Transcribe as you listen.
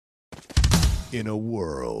in a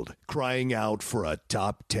world crying out for a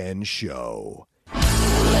top 10 show.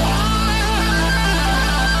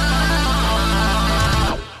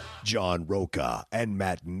 John Roca and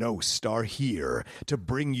Matt Nost are here to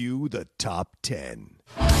bring you the top 10.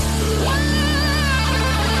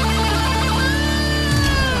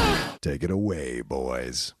 Take it away,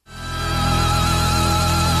 boys.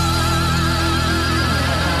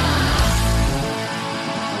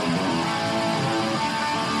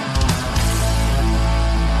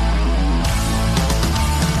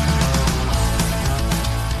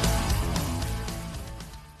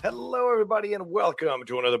 Hello, everybody, and welcome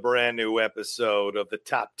to another brand new episode of the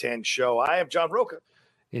Top 10 Show. I am John Roca.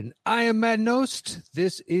 And I am Matt Nost.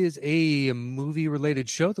 This is a movie-related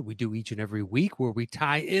show that we do each and every week where we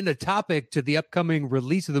tie in a topic to the upcoming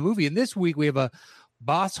release of the movie. And this week we have a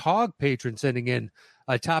Boss Hog patron sending in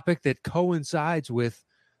a topic that coincides with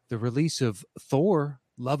the release of Thor,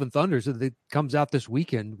 Love and Thunder, so that comes out this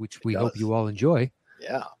weekend, which we hope you all enjoy.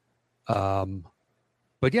 Yeah.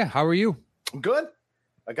 But yeah, how are you? I'm good.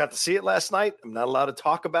 I got to see it last night. I'm not allowed to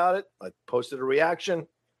talk about it. I posted a reaction.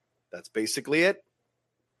 That's basically it.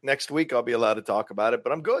 Next week, I'll be allowed to talk about it,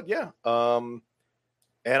 but I'm good. Yeah. And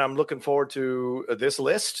I'm looking forward to this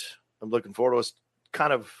list. I'm looking forward to us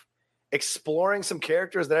kind of exploring some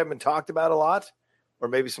characters that haven't been talked about a lot, or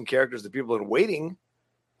maybe some characters that people have been waiting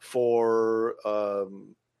for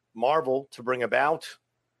Marvel to bring about,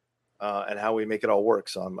 and how we make it all work.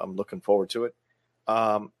 So I'm looking forward to it.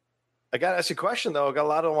 I got to ask you a question, though. I got a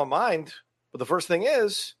lot on my mind. But the first thing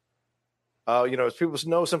is, as people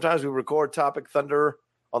know, sometimes we record Topic Thunder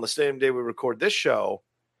on the same day we record this show.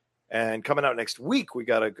 And coming out next week, we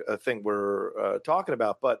got a thing we're talking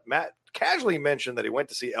about. But Matt casually mentioned that he went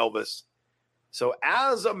to see Elvis. So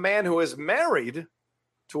as a man who is married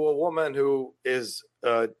to a woman who is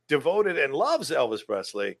devoted and loves Elvis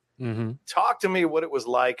Presley, talk to me what it was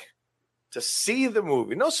like to see the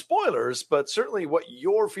movie. No spoilers, but certainly what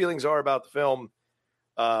your feelings are about the film,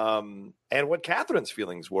 and what Catherine's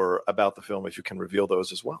feelings were about the film, if you can reveal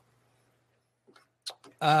those as well.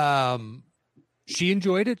 She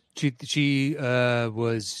enjoyed it. She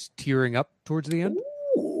was tearing up towards the end.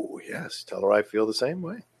 Ooh, yes. Tell her I feel the same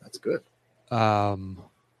way. That's good. I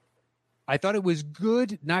thought it was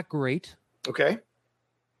good, not great. Okay.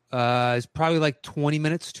 It's probably like 20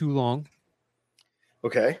 minutes too long.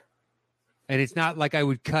 Okay. And it's not like I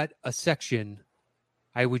would cut a section.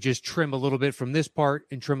 I would just trim a little bit from this part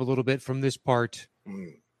and trim a little bit from this part,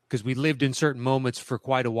 because we lived in certain moments for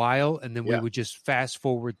quite a while, and then we would just fast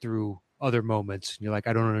forward through other moments. And you're like,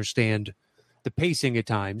 I don't understand the pacing at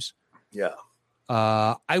times. Yeah.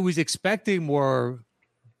 I was expecting more,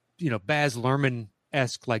 Baz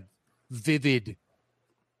Luhrmann-esque, like vivid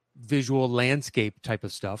visual landscape type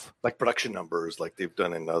of stuff. Like production numbers, like they've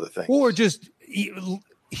done in other things. Or just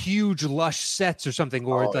huge lush sets or something,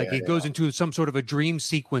 or it goes into some sort of a dream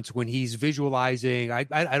sequence when he's visualizing. I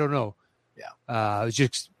don't know. I was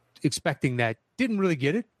just expecting that. Didn't really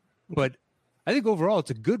get it, but I think overall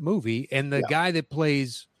it's a good movie. And the guy that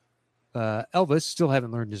plays Elvis, still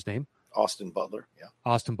haven't learned his name. Austin Butler. Yeah.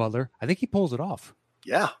 Austin Butler. I think he pulls it off.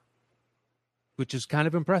 Yeah. Which is kind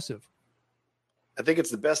of impressive. I think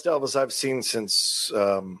it's the best Elvis I've seen since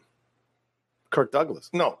Kirk Douglas.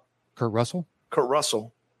 No. Kurt Russell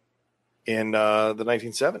in the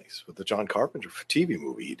 1970s with the John Carpenter TV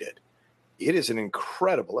movie he did. It is an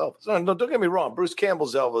incredible Elvis. No, don't get me wrong. Bruce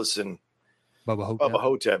Campbell's Elvis and Bubba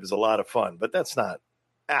Hotep is a lot of fun, but that's not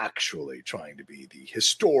actually trying to be the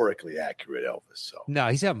historically accurate Elvis. So no,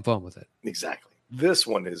 he's having fun with it. Exactly. This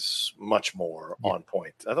one is much more on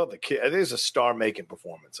point. I thought I think it's a star-making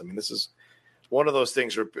performance. I mean, this is one of those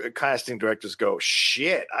things where casting directors go,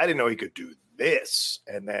 shit, I didn't know he could do this.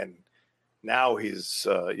 And then now he's,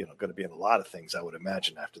 going to be in a lot of things, I would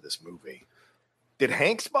imagine, after this movie. Did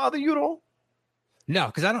Hanks bother you at all? No,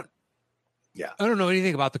 because I don't know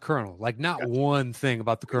anything about the Colonel. Like, not one thing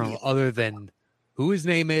about the Colonel other than who his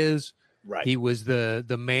name is. Right. He was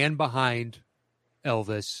the man behind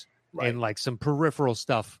Elvis, and like some peripheral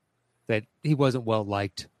stuff that he wasn't well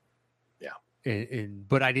liked. Yeah.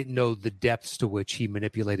 But I didn't know the depths to which he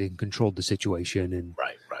manipulated and controlled the situation. And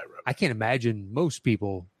right. I can't imagine most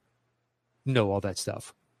people know all that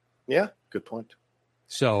stuff. Yeah, good point.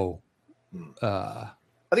 So, I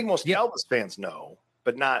think most Elvis fans know,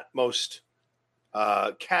 but not most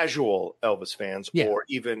casual Elvis fans or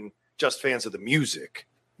even just fans of the music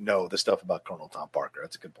know the stuff about Colonel Tom Parker.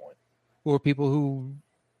 That's a good point. Or people who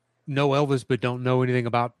know Elvis but don't know anything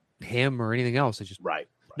about him or anything else. They just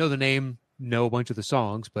know the name, know a bunch of the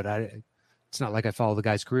songs, but I it's not like I follow the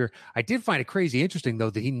guy's career. I did find it crazy interesting, though,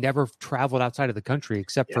 that he never traveled outside of the country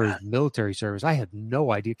except for his military service. I had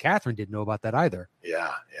no idea. Catherine didn't know about that either.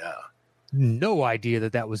 Yeah. No idea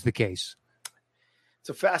that was the case. It's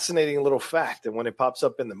a fascinating little fact. And when it pops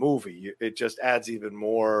up in the movie, it just adds even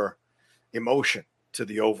more emotion to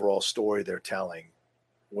the overall story they're telling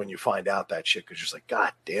when you find out that shit. Because you're just like,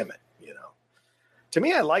 God damn it. To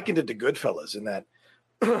me, I likened it to Goodfellas in that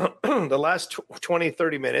the last 20,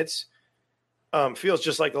 30 minutes feels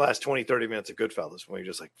just like the last 20, 30 minutes of Goodfellas when you're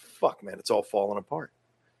just like, fuck, man, it's all falling apart.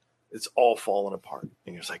 It's all falling apart.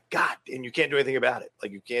 And you're just like, God, and you can't do anything about it.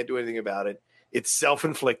 Like, you can't do anything about it. It's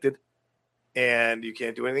self-inflicted, and you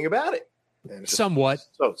can't do anything about it. And it's somewhat.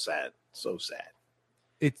 So sad. So sad.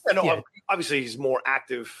 And obviously, he's more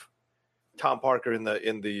active, Tom Parker, in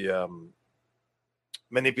the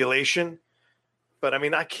manipulation. But I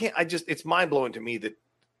mean, it's mind blowing to me that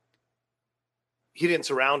he didn't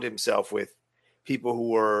surround himself with people who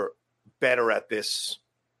were better at this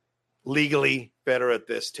legally, better at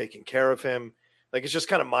this, taking care of him. Like, it's just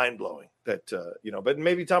kind of mind blowing that, but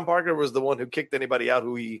maybe Tom Parker was the one who kicked anybody out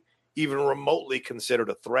who he even remotely considered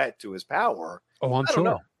a threat to his power. Oh, I'm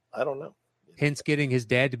sure. I don't know. Hence getting his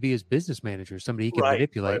dad to be his business manager, somebody he can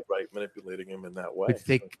manipulate. Right. Manipulating him in that way. Would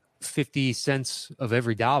take 50 cents of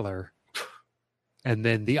every dollar. And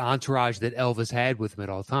then the entourage that Elvis had with him at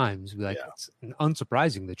all times, be like, it's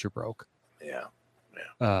unsurprising that you're broke. Yeah.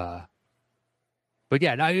 But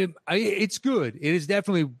yeah, it's good. It is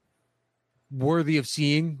definitely worthy of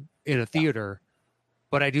seeing in a theater,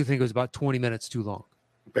 but I do think it was about 20 minutes too long.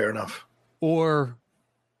 Fair enough. Or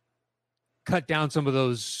cut down some of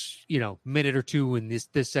those, minute or two in this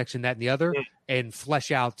section, that, and the other, and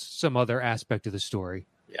flesh out some other aspect of the story.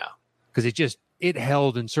 Yeah. Because it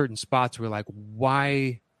held in certain spots where, like,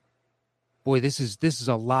 why, boy, this is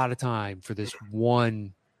a lot of time for this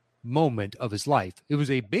one moment of his life. It was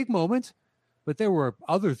a big moment, but there were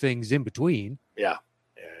other things in between. Yeah.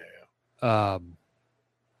 But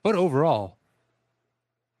overall,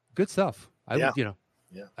 good stuff. I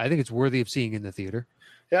think it's worthy of seeing in the theater.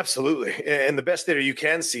 Absolutely. And the best theater you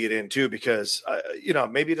can see it in, too, because,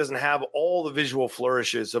 maybe it doesn't have all the visual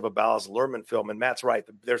flourishes of a Baz Luhrmann film. And Matt's right.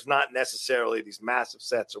 There's not necessarily these massive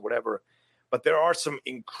sets or whatever, but there are some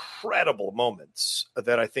incredible moments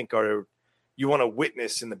that I think you want to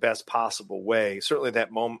witness in the best possible way. Certainly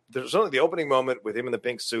that moment. There's only the opening moment with him in the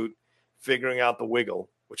pink suit, figuring out the wiggle,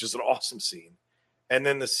 which is an awesome scene. And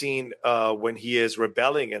then the scene when he is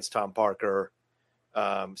rebelling against Tom Parker,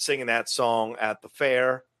 singing that song at the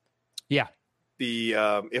fair. Yeah. The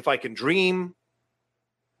If I Can Dream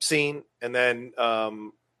scene, and then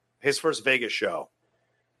his first Vegas show,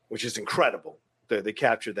 which is incredible. They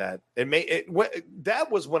captured that.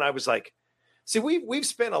 That was when I was like, see, we've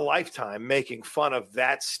spent a lifetime making fun of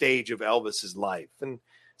that stage of Elvis's life. And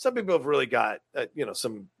some people have really got,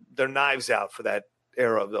 their knives out for that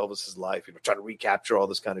era of Elvis's life, trying to recapture all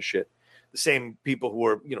this kind of shit. The same people who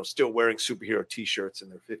are, still wearing superhero T-shirts in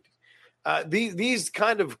their 50s. These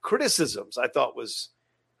kind of criticisms I thought was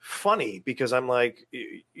funny because I'm like,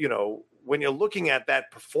 when you're looking at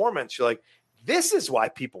that performance, you're like, this is why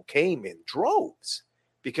people came in droves,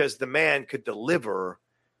 because the man could deliver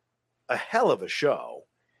a hell of a show.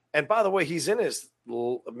 And by the way, he's in his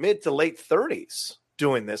mid to late 30s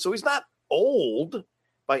doing this. So he's not old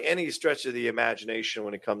by any stretch of the imagination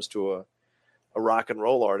when it comes to a rock and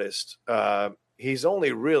roll artist. He's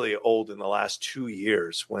only really old in the last 2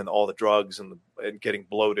 years when all the drugs and getting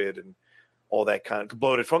bloated and all that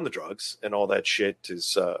bloated from the drugs and all that shit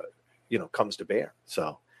is, comes to bear.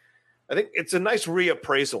 So I think it's a nice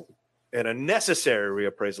reappraisal and a necessary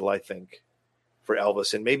reappraisal, I think, for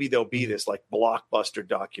Elvis. And maybe there'll be this like blockbuster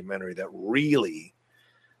documentary that really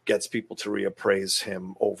gets people to reappraise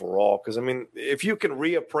him overall. Because, I mean, if you can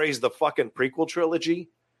reappraise the fucking prequel trilogy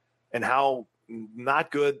and how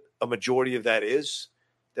not good a majority of that is,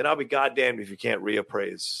 then I'll be goddamned if you can't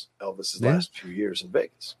reappraise Elvis's last few years in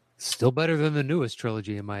Vegas. Still better than the newest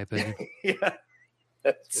trilogy, in my opinion. Yeah.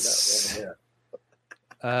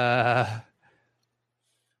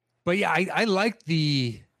 But yeah, I like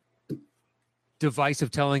the device of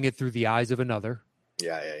telling it through the eyes of another.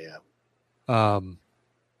 Yeah.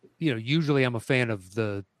 Usually I'm a fan of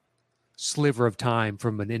the sliver of time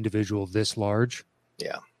from an individual this large.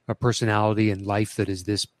 Yeah. A personality and life that is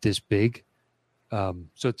this big.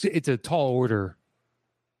 So it's a tall order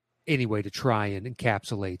anyway to try and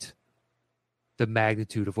encapsulate the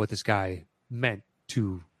magnitude of what this guy meant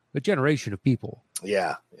to a generation of people.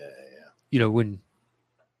 Yeah.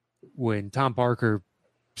 When Tom Parker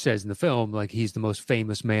says in the film, like, he's the most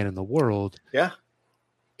famous man in the world. Yeah.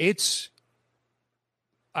 It's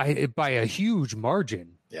by a huge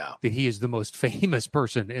margin. Yeah. That he is the most famous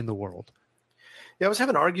person in the world. Yeah, I was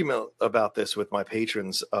having an argument about this with my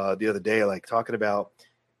patrons the other day, like talking about,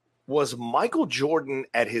 was Michael Jordan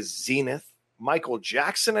at his zenith, Michael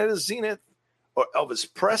Jackson at his zenith, or Elvis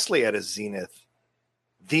Presley at his zenith,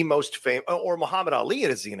 the most famous, or Muhammad Ali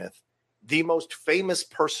at his zenith, the most famous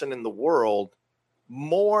person in the world,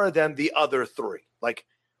 more than the other three? Like,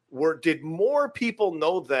 did more people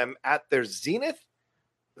know them at their zenith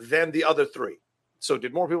than the other three? So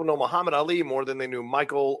did more people know Muhammad Ali more than they knew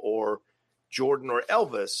Michael or Jordan or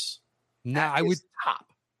Elvis? Now,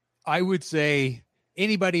 I would say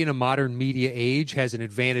anybody in a modern media age has an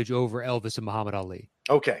advantage over Elvis and Muhammad Ali.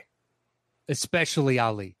 Okay. Especially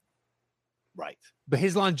Ali. Right. But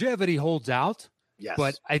his longevity holds out. Yes.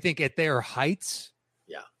 But I think at their heights,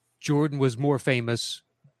 yeah, Jordan was more famous.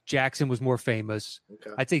 Jackson was more famous.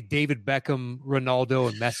 Okay. I'd say David Beckham, Ronaldo,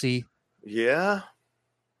 and Messi. Yeah.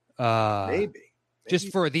 Maybe.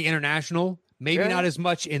 Just for the international. Maybe not as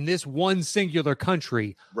much in this one singular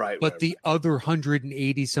country, right? But the other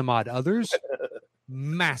 180 some odd others,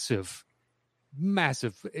 massive,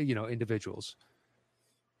 individuals.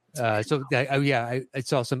 I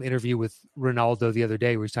saw some interview with Ronaldo the other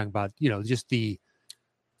day where he's talking about, just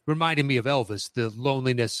reminding me of Elvis, the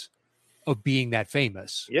loneliness of being that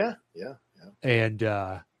famous. Yeah. And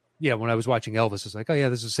when I was watching Elvis, it's like, oh yeah,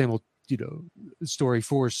 this is the same old story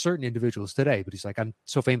for certain individuals today. But he's like, I'm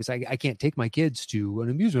so famous, I can't take my kids to an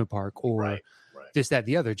amusement park or this, that,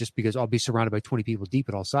 the other, just because I'll be surrounded by 20 people deep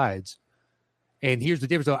at all sides. And here's the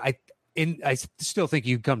difference, though. I still think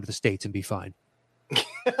you can come to the States and be fine.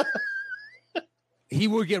 He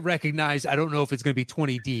will get recognized. I don't know if it's going to be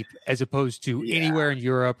 20 deep as opposed to anywhere in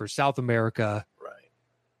Europe or South America.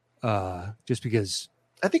 Right. Just because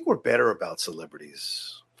I think we're better about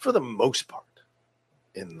celebrities for the most part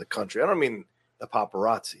in the country. I don't mean the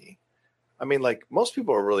paparazzi. I mean, like, most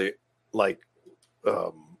people are really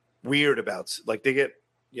weird about, like, they get,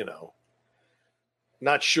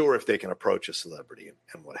 not sure if they can approach a celebrity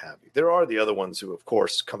and what have you. There are the other ones who, of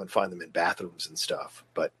course, come and find them in bathrooms and stuff.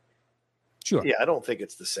 But sure, yeah, I don't think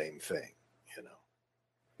it's the same thing.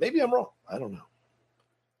 Maybe I'm wrong. I don't know.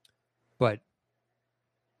 But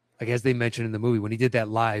I guess they mentioned in the movie when he did that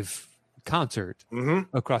live concert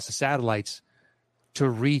across the satellites to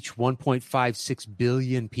reach 1.56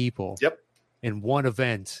 billion people in one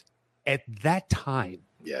event at that time.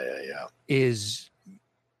 Yeah. Is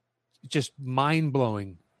just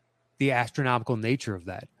mind-blowing, the astronomical nature of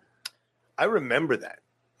that. I remember that.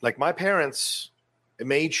 Like, my parents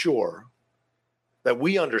made sure that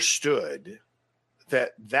we understood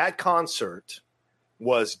that concert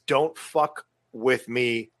was don't fuck with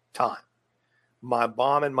me time. My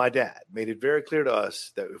mom and my dad made it very clear to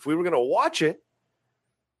us that if we were going to watch it,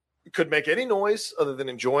 we couldn't make any noise other than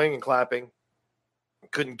enjoying and clapping.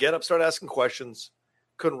 Couldn't get up, start asking questions.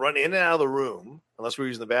 Couldn't run in and out of the room unless we were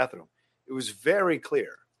using the bathroom. It was very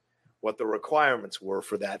clear what the requirements were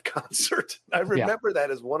for that concert. I remember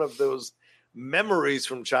that as one of those memories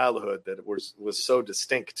from childhood that was so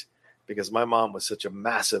distinct because my mom was such a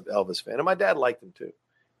massive Elvis fan. And my dad liked him too.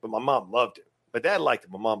 But my mom loved him. My dad liked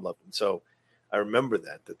him. My mom loved him. So I remember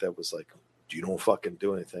that was like, you don't fucking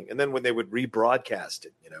do anything. And then when they would rebroadcast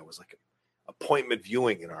it, it was like an appointment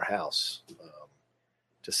viewing in our house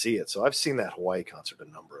to see it. So I've seen that Hawaii concert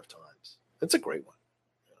a number of times. It's a great one.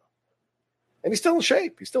 And he's still in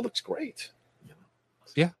shape. He still looks great.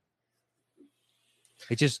 Yeah.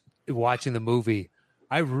 It just, watching the movie,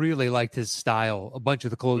 I really liked his style. A bunch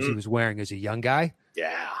of the clothes he was wearing as a young guy.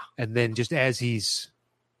 Yeah. And then just as he's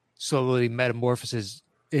slowly metamorphoses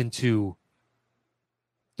into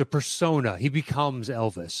the persona, he becomes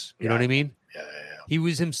Elvis. You know what I mean? Yeah. He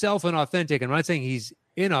was himself and authentic. And I'm not saying he's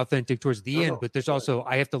inauthentic towards the end, but there's also,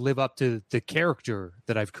 I have to live up to the character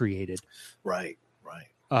that I've created. Right.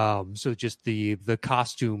 So just the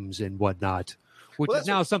costumes and whatnot, which is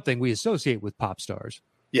now something we associate with pop stars.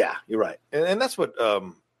 Yeah, you're right. And that's what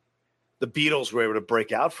the Beatles were able to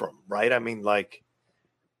break out from, right? I mean, like,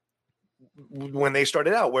 when they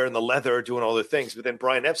started out wearing the leather, doing all the things, but then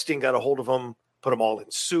Brian Epstein got a hold of them, put them all in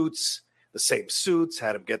suits, the same suits,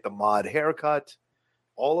 had him get the mod haircut,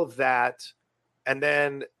 all of that. And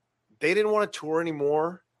then they didn't want to tour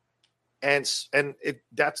anymore. And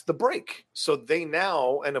that's the break. So they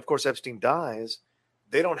now, and of course Epstein dies,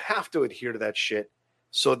 they don't have to adhere to that shit.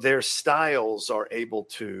 So their styles are able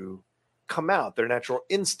to come out, their natural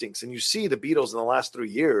instincts. And you see the Beatles in the last 3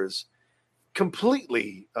 years,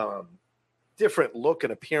 completely different look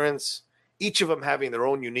and appearance, each of them having their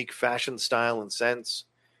own unique fashion style and sense.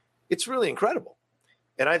 It's really incredible.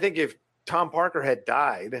 And I think if Tom Parker had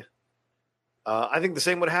died, I think the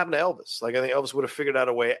same would happen to Elvis. Like, I think Elvis would have figured out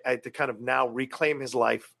a way to kind of now reclaim his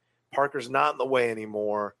life. Parker's not in the way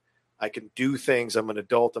anymore. I can do things. I'm an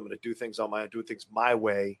adult. I'm going to do things my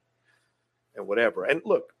way and whatever. And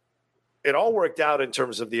look, it all worked out in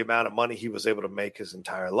terms of the amount of money he was able to make his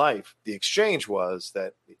entire life. The exchange was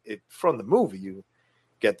that from the movie, you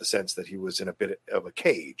get the sense that he was in a bit of a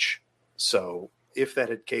cage. So if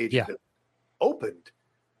that cage had opened,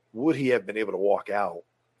 would he have been able to walk out?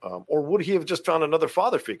 Or would he have just found another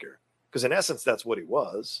father figure? Because in essence, that's what he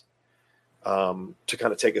was, to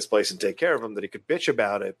kind of take his place and take care of him, that he could bitch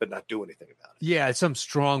about it, but not do anything about it. Yeah, some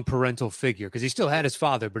strong parental figure, because he still had his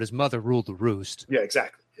father, but his mother ruled the roost. Yeah,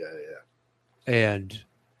 exactly. Yeah. And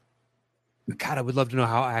God, I would love to know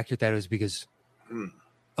how accurate that is, because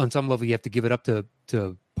on some level, you have to give it up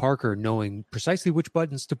to Parker, knowing precisely which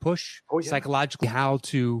buttons to push, psychologically, how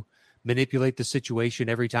to manipulate the situation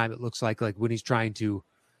every time it looks like when he's trying to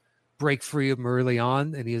break free of him early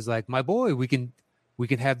on, and he is like, my boy, we can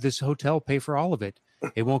have this hotel pay for all of it.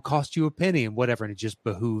 It won't cost you a penny and whatever. And it just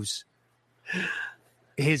behooves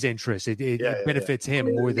his interest. It benefits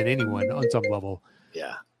him more than anyone on some level.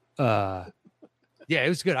 Yeah. It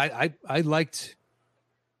was good. I liked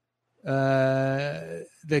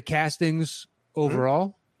the castings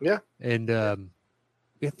overall. Yeah. And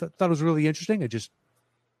thought it was really interesting. It just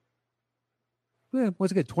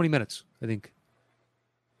was good. 20 minutes, I think.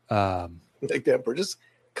 Like that, just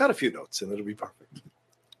cut a few notes and it'll be perfect.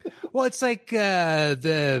 Well, it's like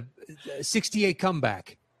the 68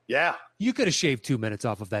 comeback. Yeah. You could have shaved 2 minutes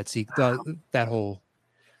off of that that whole,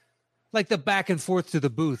 like the back and forth to the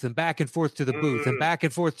booth and back and forth to the booth and back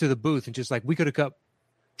and forth to the booth, and just like we could have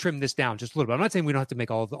trimmed this down just a little bit. I'm not saying we don't have to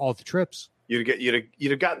make all the trips. You'd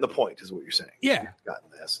have gotten the point, is what you're saying. Yeah. You'd gotten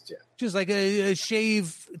the essence, yeah. Just like a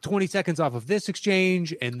shave 20 seconds off of this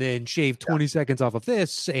exchange and then shave 20 seconds off of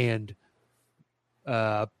this. And,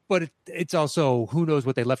 but it's also, who knows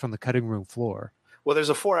what they left on the cutting room floor. Well, there's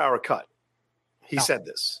a 4-hour cut. He said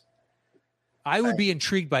this. I would be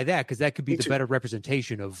intrigued by that, because that could be the better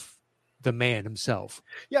representation of the man himself.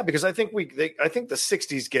 Yeah, because I think I think the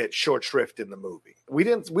 60s get short shrift in the movie. We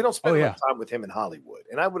don't spend enough time with him in Hollywood.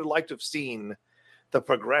 And I would have liked to have seen the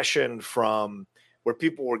progression from where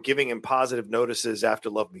people were giving him positive notices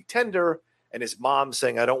after Love Me Tender, and his mom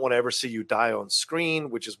saying, I don't want to ever see you die on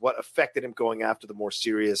screen, which is what affected him going after the more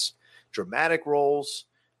serious dramatic roles,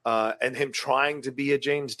 and him trying to be a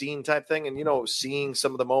James Dean type thing. And, seeing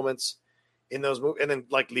some of the moments in those movies, and then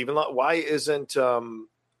leaving, why isn't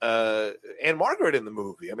Anne Margaret in the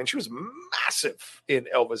movie? I mean, she was massive in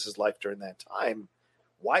Elvis's life during that time.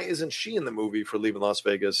 Why isn't she in the movie for Leaving Las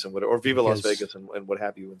Vegas or Viva Las Vegas and what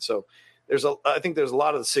have you? And so I think there's a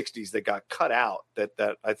lot of the 60s that got cut out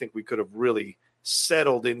that I think we could have really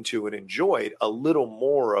settled into and enjoyed a little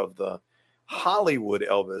more of the Hollywood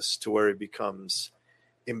Elvis, to where he becomes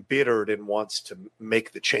embittered and wants to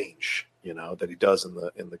make the change, that he does in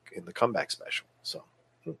the comeback special. So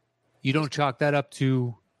you don't chalk that up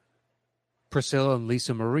to Priscilla and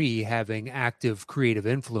Lisa Marie having active creative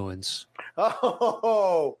influence.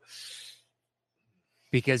 Oh,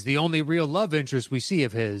 because the only real love interest we see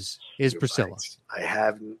of his is Priscilla.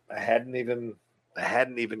 Right. I hadn't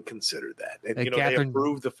even considered that. And Catherine, they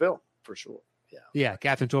approved the film for sure. Yeah.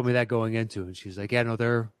 Catherine told me that going into it. And she's like, yeah, no,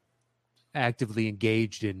 they're actively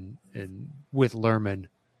engaged in with Lerman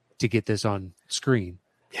to get this on screen.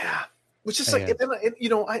 Yeah. Which is like,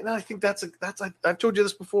 I think I've told you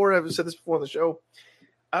this before. I've said this before on the show.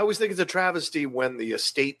 I always think it's a travesty when the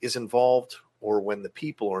estate is involved or when the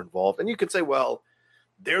people are involved. And you could say, well,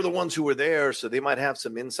 they're the ones who were there, so they might have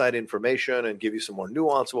some inside information and give you some more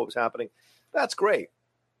nuance of what was happening. That's great.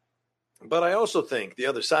 But I also think the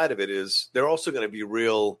other side of it is they're also going to be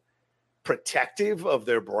real protective of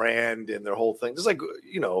their brand and their whole thing. Just like,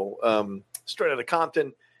 Straight Outta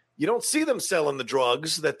Compton, you don't see them selling the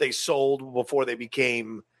drugs that they sold before they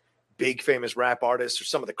became big famous rap artists, or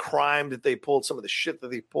some of the crime that they pulled, some of the shit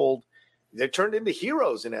that they pulled. They turned into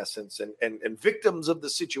heroes in essence and victims of the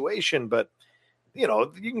situation. But, you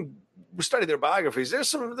can study their biographies. There's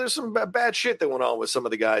some bad shit that went on with some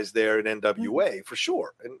of the guys there in NWA for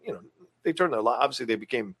sure. And, they turned their life. Obviously they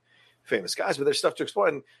became famous guys, but there's stuff to explore.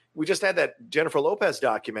 And we just had that Jennifer Lopez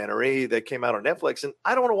documentary that came out on Netflix, and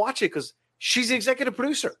I don't want to watch it because she's the executive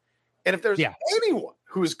producer. And if there's anyone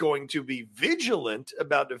who's going to be vigilant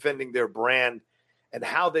about defending their brand and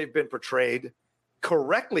how they've been portrayed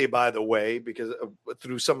correctly, by the way, because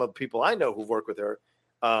through some of the people I know who've worked with her,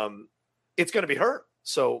 it's going to be her.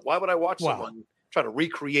 So why would I watch someone try to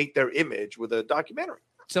recreate their image with a documentary?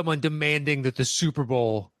 Someone demanding that the Super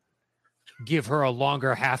Bowl give her a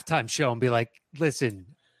longer halftime show and be like, listen,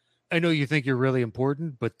 I know you think you're really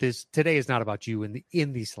important, but today is not about you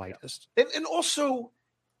in the slightest. And also,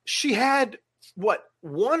 she had, what,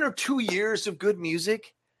 1 or 2 years of good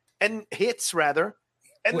music and hits, rather.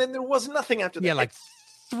 And then there was nothing after that. Yeah, like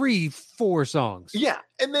 3-4 songs. Yeah.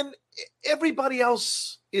 And then everybody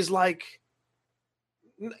else is like,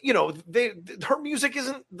 you know, her music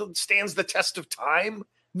stands the test of time.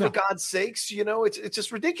 No. For God's sakes, you know, it's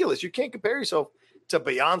just ridiculous. You can't compare yourself to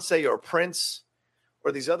Beyonce or Prince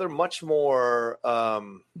or these other much more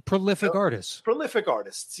prolific artists. Prolific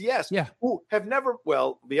artists, yes. Yeah. Who have never,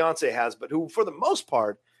 well, Beyonce has, but who, for the most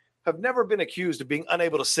part, have never been accused of being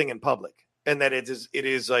unable to sing in public. And that it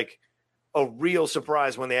is like a real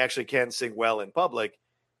surprise when they actually can sing well in public.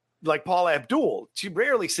 Like Paula Abdul, she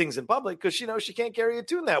rarely sings in public because she knows she can't carry a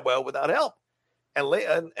tune that well without help.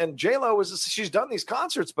 And J-Lo she's done these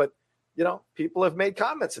concerts, but you know, people have made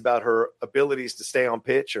comments about her abilities to stay on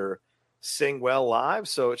pitch or sing well live.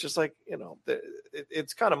 So it's just like, you know,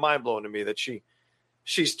 it's kind of mind blowing to me that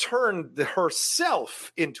she's turned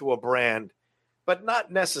herself into a brand, but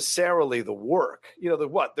not necessarily the work. You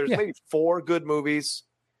know, there's maybe 4 good movies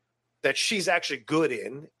that she's actually good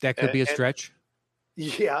in. That could be a stretch.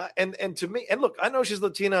 Yeah, and to me, and look, I know she's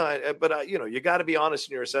Latina, but you know, you got to be honest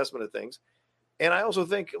in your assessment of things. And I also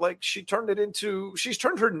think like she's turned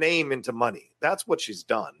her name into money. That's what she's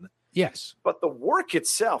done. Yes. But the work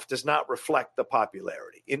itself does not reflect the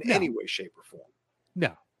popularity in any way, shape, or form.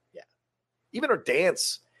 No. Yeah. Even her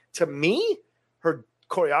dance, to me, her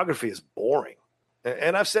choreography is boring.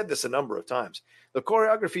 And I've said this a number of times. The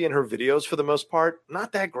choreography in her videos, for the most part,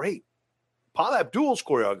 not that great. Paula Abdul's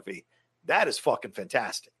choreography, that is fucking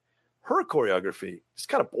fantastic. Her choreography just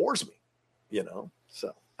kind of bores me, you know?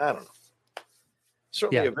 So, I don't know.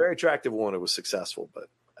 Certainly a very attractive woman who was successful, but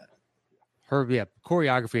her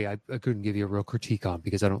choreography I couldn't give you a real critique on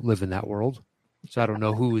because I don't live in that world. So I don't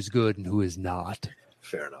know who is good and who is not.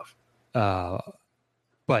 Fair enough.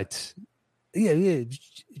 But yeah,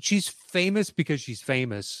 she's famous because she's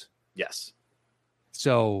famous. Yes.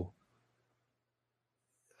 So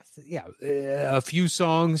yeah, a few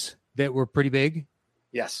songs that were pretty big.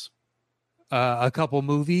 Yes. A couple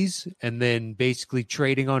movies, and then basically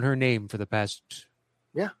trading on her name for the past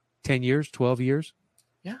 10 years, 12 years.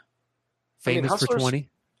 Yeah. Famous for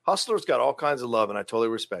 20. Hustler's got all kinds of love, and I totally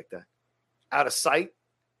respect that. Out of Sight,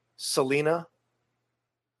 Selena.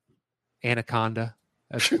 Anaconda.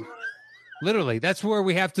 Literally, that's where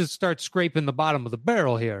we have to start scraping the bottom of the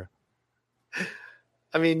barrel here.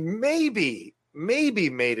 I mean, maybe Made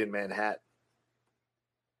in Manhattan.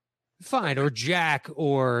 Fine, or Jack,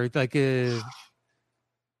 or like a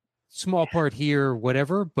small part here,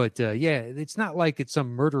 whatever. But it's not like it's some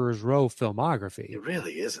Murderer's Row filmography. It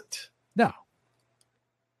really isn't. No.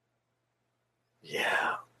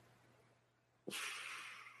 Yeah.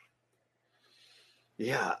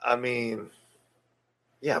 Yeah, I mean,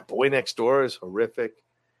 Boy Next Door is horrific.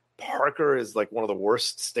 Parker is like one of the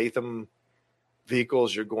worst Statham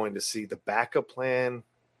vehicles you're going to see. The Backup Plan,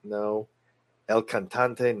 no. El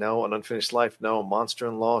Cantante, no. An Unfinished Life, no.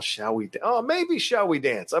 Monster-in-Law, Shall We Dance? Oh, maybe Shall We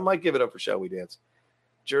Dance. I might give it up for Shall We Dance.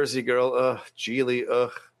 Jersey Girl,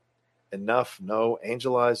 Geely, Enough, no.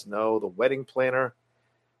 Angel Eyes, no. The Wedding Planner.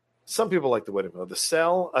 Some people like The Wedding Planner. The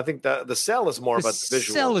Cell, I think that The Cell is more about the visuals.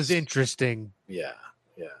 The Cell is interesting. Yeah.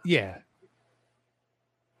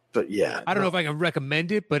 But yeah. I don't know if I can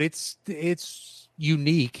recommend it, but it's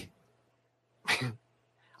unique.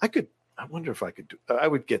 I wonder if I could I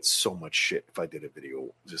would get so much shit if I did a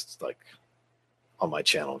video just like on my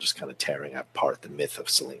channel, just kind of tearing apart the myth of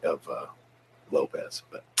Lopez.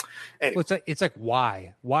 But anyway. Well, it's like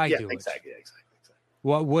why do it? Exactly.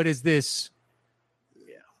 What is this?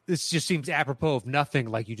 Yeah. This just seems apropos of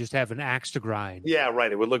nothing. Like you just have an axe to grind. Yeah,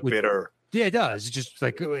 right. It would look bitter. Yeah, it does. It's just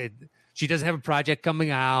like she doesn't have a project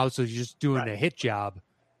coming out, so she's just doing a hit job.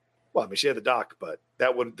 Well, I mean, she had the doc, but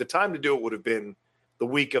the time to do it would have been the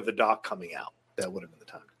week of the doc coming out. That would have been the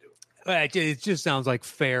time to do it. It just sounds like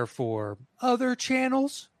fair for other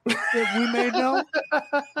channels that we may know.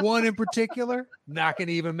 One in particular, not going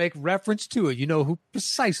to even make reference to it. You know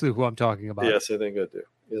precisely who I'm talking about. Yes, I think I do.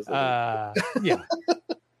 Yes, I do. Yeah.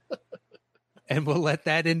 And we'll let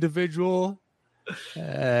that individual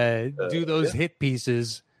do those hit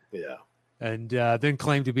pieces. Yeah. And then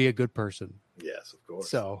claim to be a good person. Yes, of course.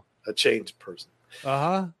 So a changed person.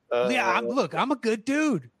 Yeah, I'm a good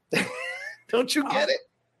dude. Don't you get it?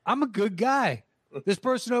 I'm a good guy. This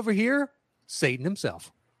person over here, Satan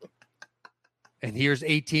himself. And here's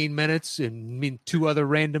 18 minutes and 2 other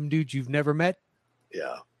random dudes you've never met.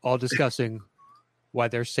 Yeah. All discussing why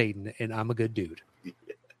they're Satan and I'm a good dude.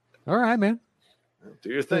 All right, man. Do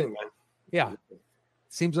your thing, man. Yeah.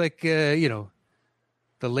 Seems like the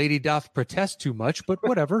lady doth protest too much, but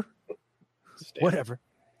whatever. Whatever.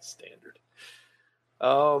 Standard.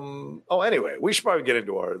 Anyway, we should probably get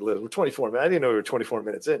into our list. We're 24 minutes. I didn't know we were 24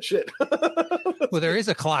 minutes in. Shit. Well, there is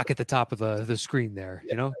a clock at the top of the screen there.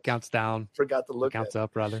 Counts down. Forgot to look. Counts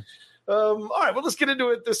up, rather. All right. Well, let's get into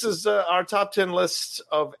it. This is our top 10 list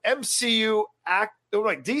of DCU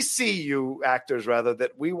actors, rather,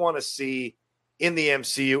 that we want to see in the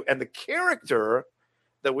MCU and the character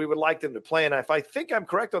that we would like them to play. And if I think I'm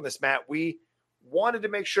correct on this, Matt, we wanted to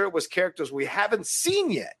make sure it was characters we haven't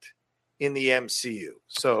seen yet in the MCU.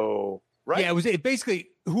 So, right? Yeah, it basically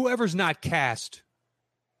whoever's not cast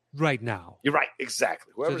right now. You're right.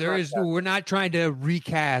 Exactly. We're not trying to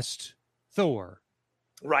recast Thor.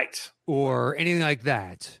 Right. Or anything like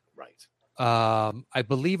that. Right. I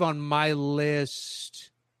believe on my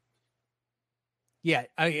list. Yeah,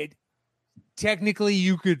 technically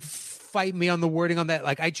you could fight me on the wording on that.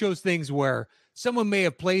 Like, I chose things where someone may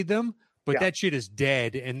have played them, but that shit is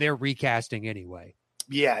dead and they're recasting anyway.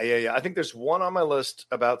 Yeah. I think there's one on my list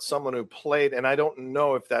about someone who played, and I don't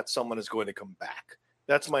know if that someone is going to come back.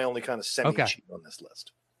 That's my only kind of semi-cheat on this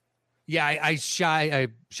list. Yeah, I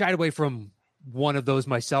shied away from one of those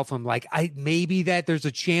myself. I'm like, maybe that there's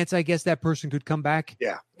a chance, I guess, that person could come back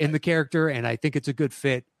in the character, and I think it's a good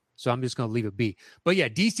fit. So I'm just going to leave it be. But yeah,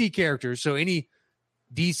 DC characters. So any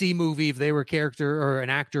DC movie, if they were a character or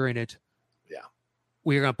an actor in it,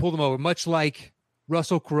 we're going to pull them over, much like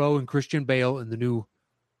Russell Crowe and Christian Bale in the new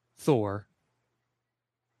Thor.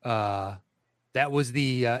 That was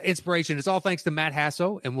the inspiration. It's all thanks to Matt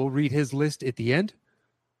Hasso, and we'll read his list at the end.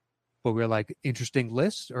 But we're like, interesting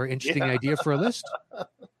list or interesting idea for a list.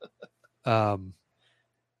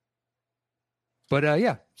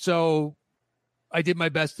 So I did my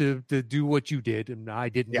best to do what you did, and I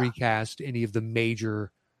didn't recast any of the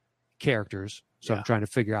major characters. So I'm trying to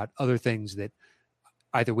figure out other things that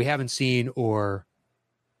either we haven't seen or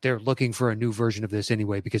they're looking for a new version of this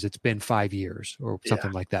anyway because it's been 5 years or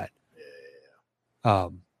something like that.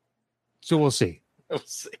 So we'll see. We'll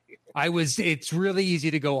see. It's really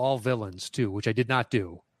easy to go all villains too, which I did not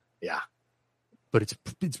do. Yeah. But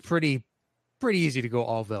it's pretty easy to go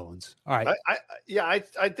all villains. All right.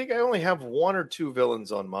 I think I only have one or two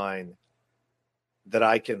villains on mine that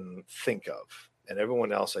I can think of, and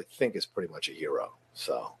everyone else I think is pretty much a hero.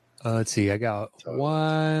 So let's see. I got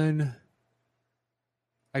one.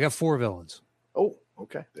 I got 4 villains. Oh,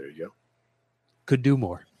 okay. There you go. Could do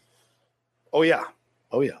more. Oh yeah.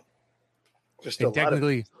 Just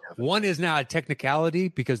technically, one is now a technicality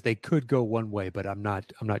because they could go one way, but I'm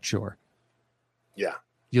not sure. Yeah.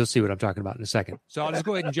 You'll see what I'm talking about in a second. So I'll just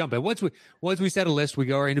go ahead and jump in. Once we set a list, we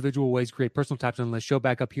go our individual ways, create personal types on the list, show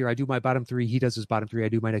back up here. I do my bottom 3. He does his bottom 3. I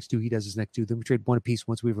do my next 2. He does his next 2. Then we trade one apiece.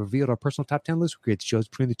 Once we've revealed our personal top 10 list, we create the shows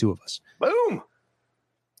between the two of us. Boom.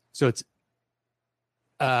 So it's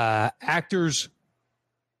actors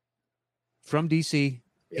from DC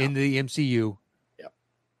in the MCU. Yep.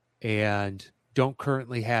 And don't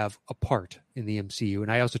currently have a part in the MCU.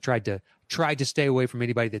 And I also tried to stay away from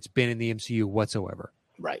anybody that's been in the MCU whatsoever.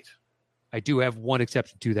 Right. I do have one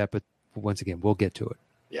exception to that, but once again, we'll get to it.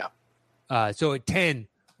 Yeah. So at 10,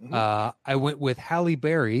 I went with Halle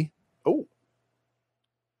Berry. Oh.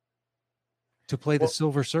 To play the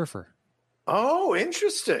Silver Surfer. Oh,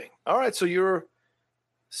 interesting. All right. So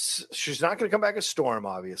she's not going to come back as Storm,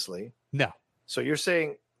 obviously. No. So you're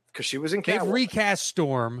saying, because she was in They've recast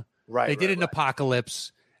Storm. Right. They did an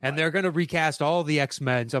Apocalypse, and they're going to recast all the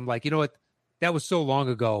X-Men. So I'm like, you know what? That was so long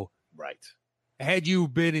ago. Right. Had you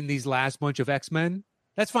been in these last bunch of X-Men,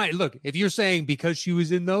 that's fine. Look, if you're saying because she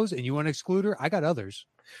was in those and you want to exclude her, I got others.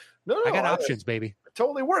 No, I got options, baby. It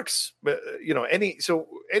totally works. But any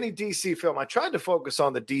DC film, I tried to focus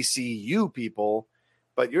on the DCU people,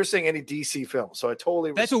 but you're saying any DC film. So I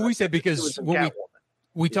totally. That's what we said, because when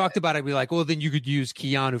we talked about it, we were like, well, then you could use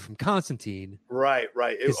Keanu from Constantine. Right.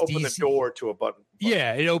 It opened the door to a button.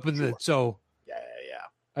 Yeah, it opened Yeah.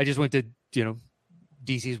 I just went to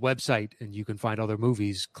DC's website, and you can find other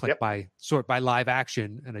movies. Sort by live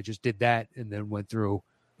action, and I just did that, and then went through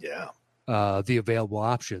the available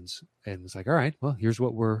options, and it's like, all right, well, here's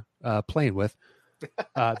what we're playing with.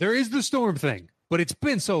 There is the Storm thing, but it's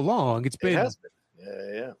been so long. It has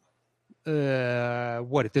been.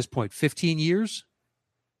 What at this point, 15 years?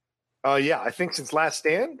 I think since Last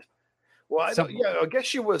Stand. Well, I guess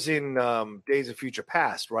she was in Days of Future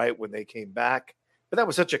Past, right, when they came back. But that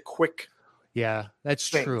was such a quick. Yeah, that's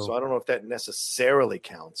thing. true. So I don't know if that necessarily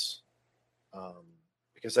counts,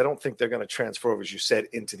 because I don't think they're going to transfer over, as you said,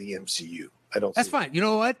 into the MCU. I don't. That's fine. You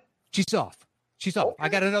know what? She's off. Okay. I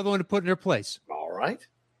got another one to put in her place. All right.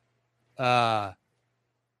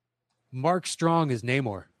 Mark Strong is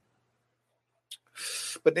Namor.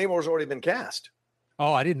 But Namor's already been cast.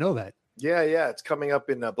 Oh, I didn't know that. Yeah, it's coming up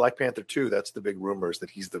in Black Panther 2. That's the big rumors that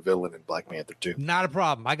he's the villain in Black Panther 2. Not a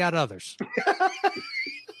problem. I got others.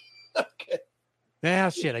 Okay. Ah,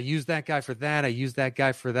 shit. I used that guy for that. I used that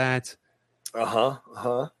guy for that. Uh-huh.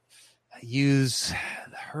 I use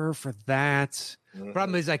her for that. Mhm.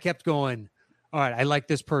 Problem is, I kept going, all right, I like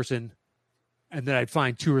this person. And then I'd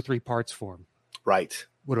find 2 or 3 parts for him. Right.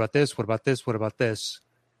 What about this? What about this? What about this?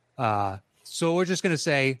 So we're just going to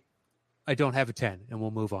say, I don't have a 10, and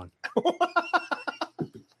we'll move on.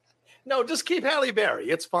 No, just keep Halle Berry.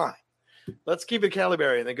 It's fine. Let's keep it Halle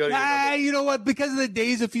Berry and then go to your number. You know what? Because of the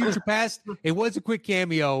Days of Future Past, it was a quick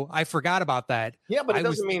cameo. I forgot about that. Yeah, but it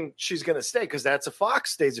doesn't mean she's going to stay because that's a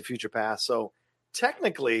Fox Days of Future Past. So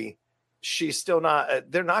technically, she's still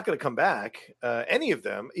not. They're not going to come back. Any of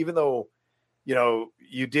them, even though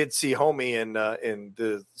you did see Homie in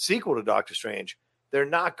the sequel to Doctor Strange. They're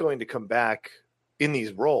not going to come back in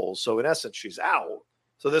these roles. So in essence, she's out.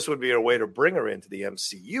 So this would be a way to bring her into the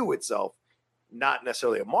MCU itself, not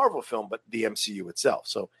necessarily a Marvel film, but the MCU itself.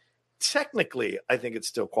 So technically, I think it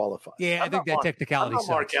still qualifies. Yeah, I think that technicality I'm not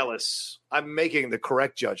Mark sucks. Ellis. I'm making the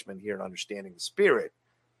correct judgment here and understanding the spirit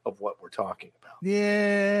of what we're talking about.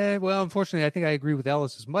 Yeah, well, unfortunately, I think I agree with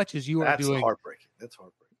Ellis as much as you are That's doing. heartbreaking. That's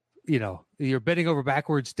heartbreaking. You're bending over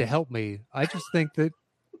backwards to help me. I just think that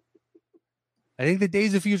the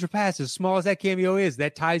Days of Future Past, as small as that cameo is,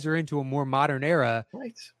 that ties her into a more modern era.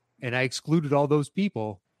 Right. And I excluded all those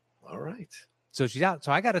people. All right. So she's out.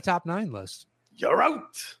 So I got a top 9 list. You're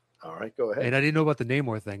out. All right, go ahead. And I didn't know about the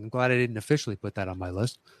Namor thing. I'm glad I didn't officially put that on my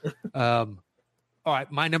list. All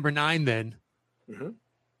right, my number 9 then. Mm-hmm.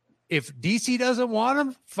 If DC doesn't want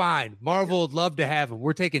him, fine. Marvel would love to have him.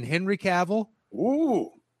 We're taking Henry Cavill.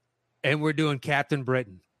 Ooh. And we're doing Captain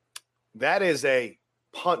Britain. That is a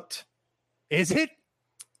punt. Is it?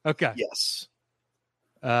 Okay. Yes.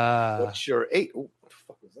 What's your 8? Ooh, what the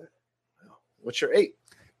fuck was that? What's your 8?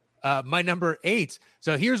 My number 8.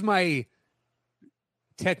 So here's my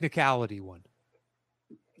technicality one.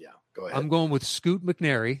 Yeah, go ahead. I'm going with Scoot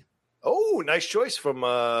McNairy. Oh, nice choice from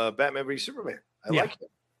Batman v Superman. I like it.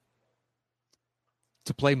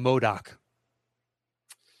 To play MODOK.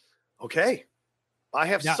 Okay. I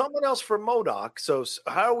have someone else for MODOK. So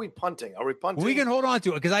how are we punting? Are we punting? We can hold on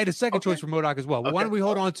to it because I had a second choice for MODOK as well. But why don't we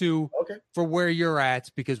hold on to for where you're at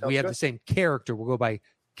because we have the same character. We'll go by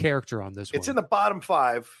character on this one. It's in the bottom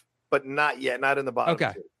 5, but not yet. Not in the bottom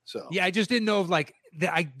 2. So yeah, I just didn't know if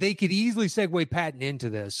they could easily segue Patton into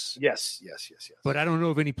this. Yes. But I don't know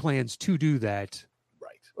of any plans to do that.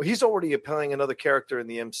 Right. Well, he's already playing another character in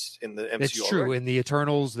the MCU. That's true. Already. In the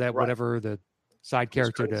Eternals, whatever the side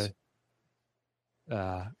character to.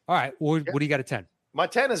 All right. What do you got at 10? My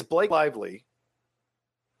 10 is Blake Lively,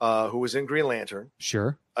 who was in Green Lantern.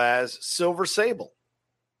 Sure. As Silver Sable.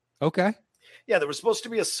 Okay. Yeah, there was supposed to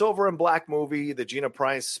be a silver and black movie that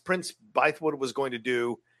Prince Bythewood was going to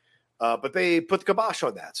do, but they put the kibosh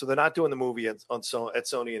on that. So they're not doing the movie at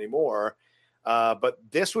Sony anymore. But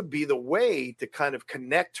this would be the way to kind of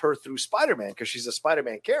connect her through Spider-Man because she's a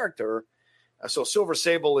Spider-Man character. So Silver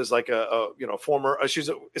Sable is like a former. She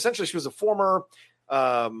was a former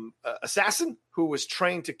assassin who was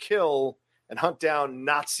trained to kill and hunt down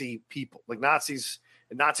Nazi people, like Nazis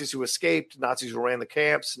who escaped, Nazis who ran the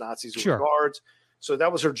camps, Nazis who were guards. So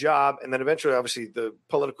that was her job. And then eventually, obviously, the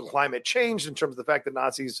political climate changed in terms of the fact that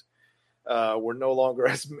Nazis were no longer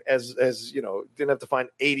as didn't have to find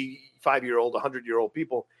 85-year-old, 100-year-old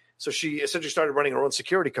people. So she essentially started running her own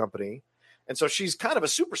security company. And so she's kind of a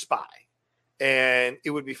super spy. And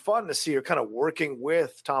it would be fun to see her kind of working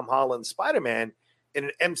with Tom Holland's Spider-Man in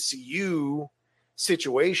an MCU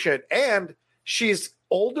situation. And she's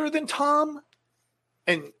older than Tom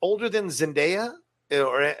and older than Zendaya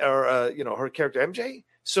or her character MJ.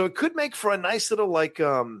 So it could make for a nice little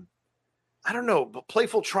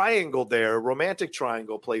playful triangle there, romantic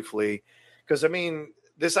triangle playfully. Because, I mean,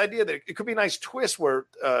 this idea that it could be a nice twist where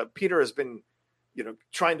Peter has been,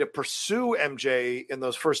 trying to pursue MJ in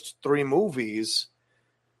those first 3 movies.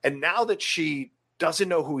 And now that she doesn't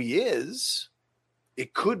know who he is,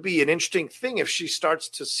 it could be an interesting thing if she starts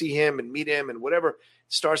to see him and meet him and whatever,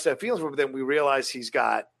 starts to have feelings, but then we realize he's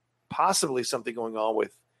got possibly something going on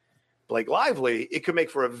with Blake Lively. It could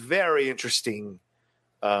make for a very interesting,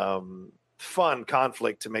 fun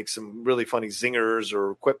conflict to make some really funny zingers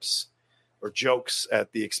or quips or jokes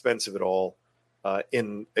at the expense of it all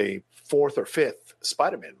in a 4th or 5th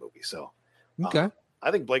Spider-Man movie. So, I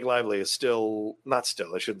think Blake Lively is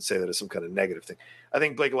I shouldn't say that as some kind of negative thing. I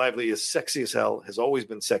think Blake Lively is sexy as hell, has always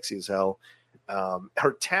been sexy as hell.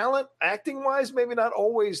 Her talent, acting wise, maybe not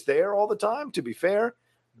always there all the time, to be fair,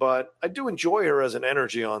 but I do enjoy her as an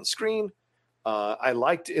energy on screen. I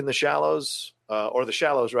liked In the Shallows, or The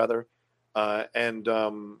Shallows rather, and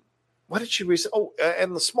what did she recently? Oh,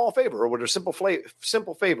 and The Small Favor, or what her Simple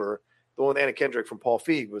Favor, the one with Anna Kendrick from Paul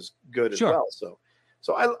Feig was good as well.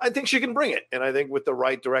 So I think she can bring it, and I think with the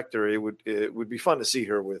right director, it would be fun to see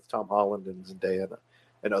her with Tom Holland and Zendaya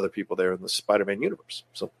and other people there in the Spider-Man universe.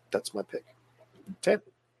 So that's my pick. 10.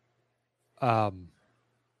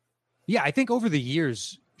 Yeah, I think over the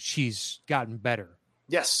years she's gotten better.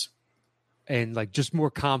 Yes. And like just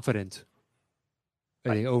more confident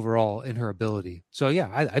overall in her ability. So yeah,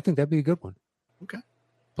 I think that'd be a good one. Okay.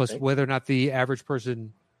 Plus, whether or not the average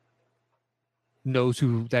person knows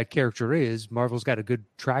who that character is, Marvel's got a good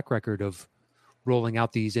track record of rolling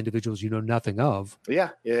out these individuals you know nothing of. Yeah.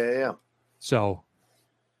 So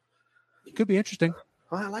it could be interesting.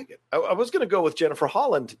 Well, I like it. I was going to go with Jennifer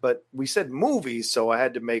Holland, but we said movies, so I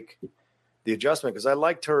had to make the adjustment because I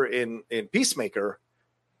liked her in Peacemaker.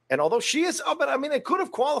 And although she is, but I mean, it could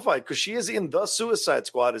have qualified because she is in The Suicide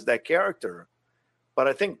Squad as that character. But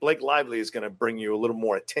I think Blake Lively is going to bring you a little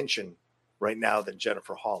more attention right now than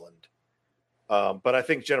Jennifer Holland. But I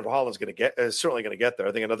think Jennifer Holland's certainly going to get there.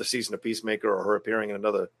 I think another season of Peacemaker or her appearing in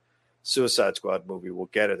another Suicide Squad movie will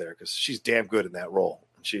get her there because she's damn good in that role.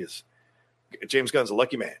 And she is. James Gunn's a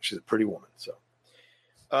lucky man. She's a pretty woman. So,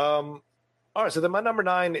 all right. So then my number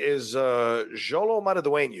 9 is Jolo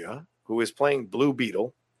Maridueña, who is playing Blue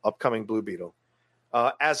Beetle, upcoming Blue Beetle,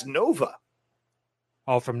 as Nova.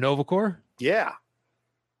 Oh, from Nova Corps? Yeah.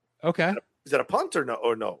 Okay. Is that a punt or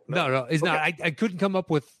no? No, it's not. I couldn't come up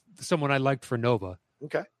with someone I liked for Nova.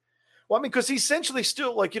 Okay. Well, I mean, because he's essentially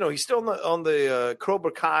still he's still on the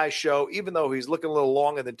Cobra Kai show, even though he's looking a little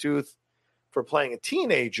long in the tooth for playing a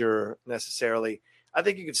teenager necessarily. I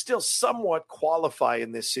think you could still somewhat qualify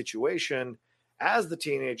in this situation as the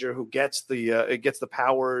teenager who gets the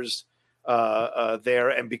powers there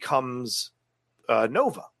and becomes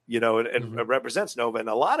Nova, and represents Nova. And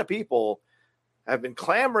a lot of people have been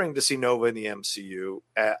clamoring to see Nova in the MCU.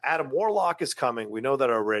 Adam Warlock is coming. We know that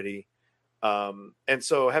already. And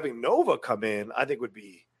so having Nova come in, I think would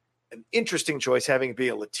be an interesting choice. Having it be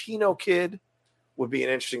a Latino kid would be an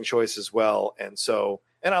interesting choice as well. And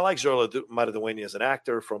I like Jolo Maridueña as an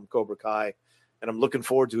actor from Cobra Kai, and I'm looking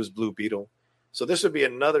forward to his Blue Beetle. So this would be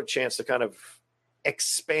another chance to kind of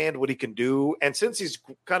expand what he can do. And since he's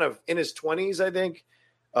kind of in his 20s, I think,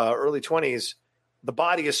 early 20s, the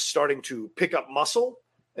body is starting to pick up muscle.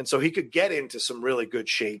 And so he could get into some really good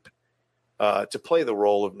shape to play the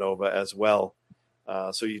role of Nova as well.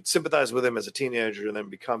 So you'd sympathize with him as a teenager and then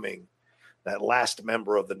becoming that last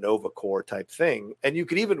member of the Nova Corps type thing. And you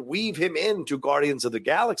could even weave him into Guardians of the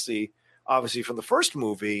Galaxy, obviously from the first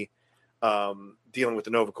movie, dealing with the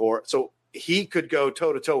Nova Corps. So he could go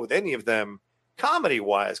toe-to-toe with any of them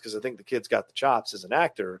comedy-wise, because I think the kid's got the chops as an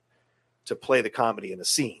actor to play the comedy in a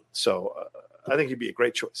scene. So I think he'd be a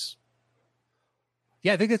great choice.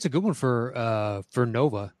 Yeah, I think that's a good one for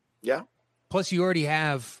Nova. Yeah. Plus, you already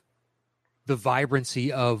have the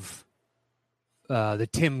vibrancy of the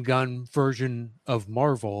Tim Gunn version of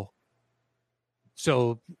Marvel.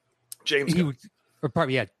 So James Gunn.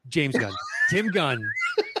 James Gunn. Tim Gunn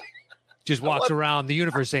just walks around the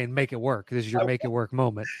universe saying, make it work. This is your make it work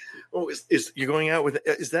moment. Oh, is you're going out with,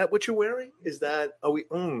 is that what you're wearing? Is that,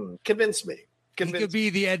 convince me. He could be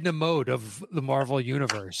the Edna Mode of the Marvel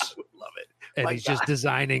universe. I would love it. And he's just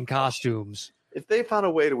designing costumes. If they found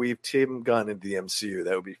a way to weave Tim Gunn into the MCU,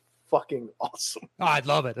 that would be fucking awesome. Oh, I'd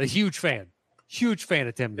love it. A huge fan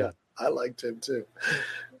of Tim Gunn. I liked him too.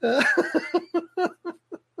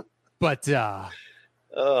 But that'd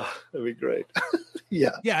be great.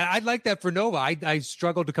 Yeah, I'd like that for Nova. I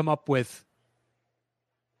struggled to come up with,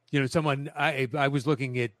 someone. I was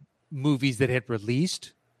looking at movies that had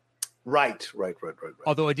released. Right.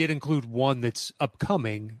 Although I did include one that's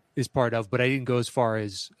upcoming as part of, but I didn't go as far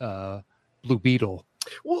as Blue Beetle.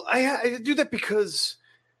 Well, I do that because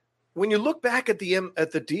when you look back at the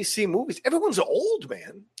DC movies, everyone's old,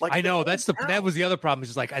 man. Like I know that was the other problem. Is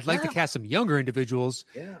just like I'd like to cast some younger individuals,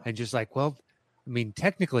 and just like, well, I mean,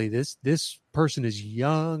 technically this person is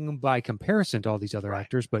young by comparison to all these other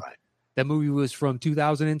actors, but that movie was from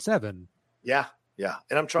 2007. Yeah,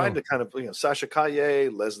 and I'm trying to kind of Sasha Calle,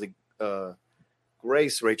 Leslie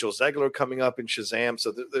Grace, Rachel Zegler coming up in Shazam.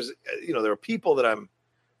 So there's there are people that I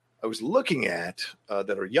was looking at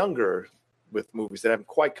that are younger with movies that haven't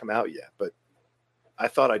quite come out yet, but I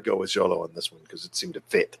thought I'd go with Jolo on this one because it seemed to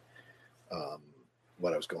fit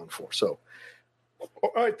what I was going for. So,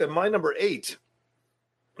 all right, then my number 8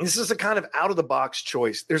 This is a kind of out of the box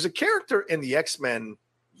choice. There's a character in the X-Men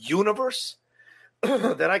universe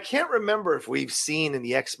that I can't remember if we've seen in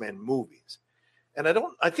the X-Men movies. And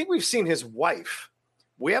I think we've seen his wife.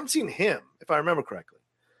 We haven't seen him, if I remember correctly.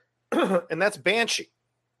 And that's Banshee.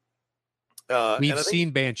 We've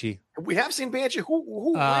seen Banshee. We have seen Banshee.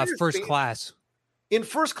 Who First Class. In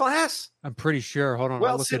First Class? I'm pretty sure. Hold on,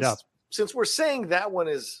 I'll look it up. Since we're saying that one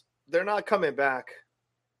is, they're not coming back,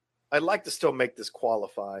 I'd like to still make this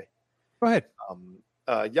qualify. Go ahead.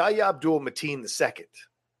 Yahya Abdul-Mateen II.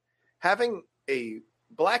 Having a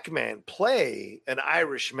black man play an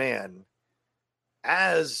Irish man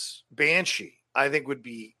as Banshee, I think would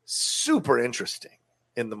be super interesting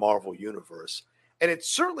in the Marvel universe. And it's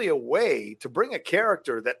certainly a way to bring a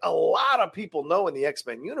character that a lot of people know in the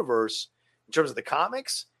X-Men universe in terms of the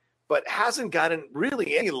comics, but hasn't gotten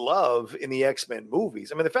really any love in the X-Men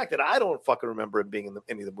movies. I mean, the fact that I don't fucking remember him being in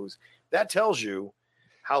any of the movies, that tells you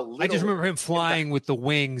how little. I just remember him flying with the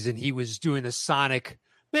wings, and he was doing the Sonic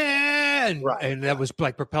man, right, and that was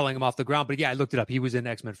like propelling him off the ground. But yeah, I looked it up. He was in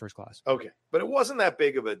X-Men First Class. Okay, but it wasn't that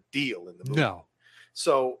big of a deal in the movie. No.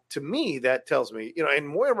 So to me, that tells me, and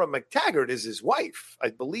Moira McTaggart is his wife, I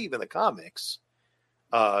believe, in the comics.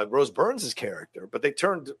 Rose Byrne's character, but they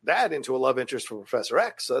turned that into a love interest for Professor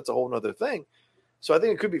X, so that's a whole nother thing. So I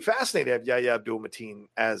think it could be fascinating to have Yahya Abdul-Mateen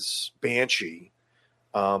as Banshee,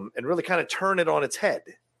 and really kind of turn it on its head,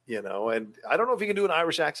 And I don't know if he can do an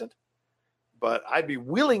Irish accent, but I'd be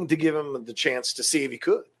willing to give him the chance to see if he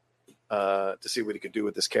could, to see what he could do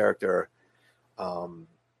with this character,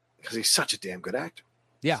 because he's such a damn good actor.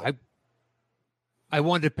 Yeah, so. I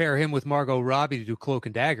wanted to pair him with Margot Robbie to do Cloak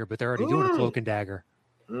and Dagger, but they're already doing a Cloak and Dagger.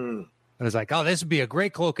 And I was like, oh, this would be a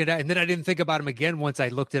great Cloak and Dagger. And then I didn't think about him again once I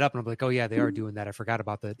looked it up, and I'm like, oh yeah, they are doing that. I forgot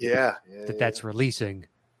about that. That's releasing,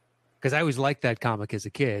 because I always liked that comic as a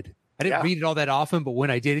kid. I didn't read it all that often, but when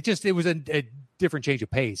I did, it was a different change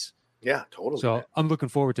of pace. Yeah, totally. So I'm looking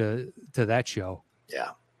forward to that show.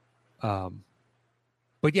 Yeah.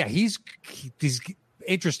 But yeah, he's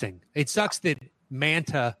interesting. It sucks that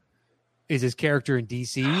Manta is his character in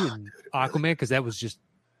DC and Aquaman, because that was just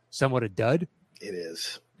somewhat a dud. It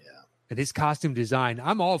is, yeah. And his costume design,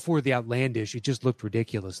 I'm all for the outlandish. It just looked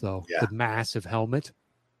ridiculous, though. Yeah. The massive helmet.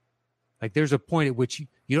 Like, there's a point at which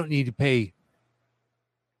you don't need to pay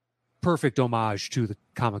perfect homage to the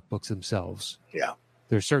comic books themselves. Yeah.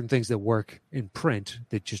 There's certain things that work in print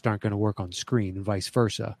that just aren't going to work on screen, and vice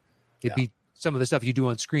versa. It'd be some of the stuff you do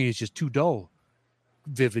on screen is just too dull,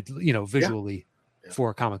 visually for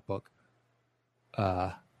a comic book.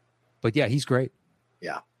 But yeah, he's great.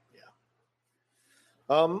 Yeah.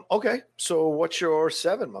 Okay. So what's your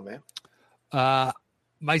 7, my man?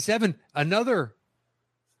 My 7, another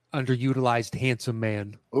underutilized handsome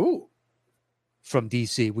man. Ooh. From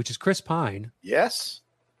DC, which is Chris Pine. Yes.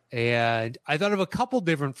 And I thought of a couple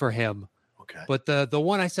different for him. Okay. But the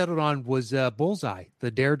one I settled on was Bullseye,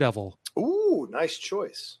 the Daredevil. Ooh, nice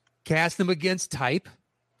choice. Cast him against type.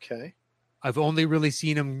 Okay. I've only really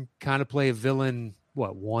seen him kind of play a villain,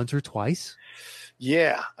 once or twice?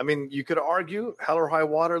 Yeah. I mean, you could argue Hell or High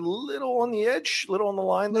Water, little on the edge, little on the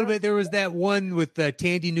line. A little bit. There was that one with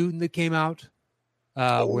Tandy Newton that came out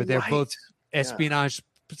where they're both espionage.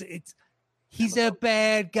 He's a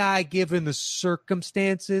bad guy given the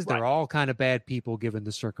circumstances. Right. They're all kind of bad people given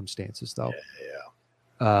the circumstances, though.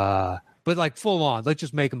 Yeah. But like full on, let's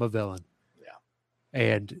just make him a villain. Yeah.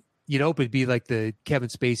 And, it'd be like the Kevin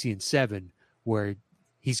Spacey in Seven, where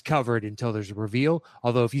he's covered until there's a reveal.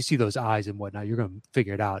 Although if you see those eyes and whatnot, you're going to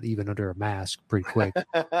figure it out even under a mask pretty quick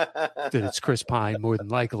that it's Chris Pine more than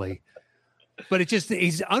likely. But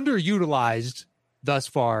he's underutilized thus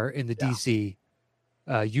far in the DC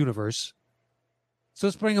universe. So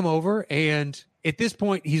let's bring him over. And at this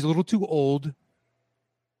point, he's a little too old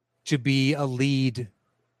to be a lead,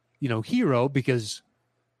 hero, because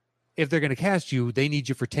if they're going to cast you, they need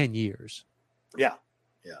you for 10 years. Yeah.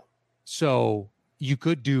 So you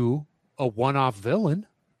could do a one-off villain.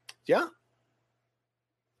 Yeah.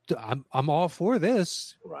 I'm all for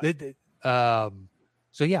this. Right.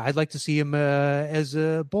 So yeah, I'd like to see him as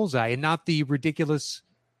a Bullseye and not the ridiculous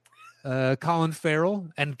Colin Farrell.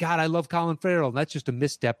 And God, I love Colin Farrell. And that's just a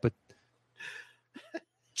misstep, but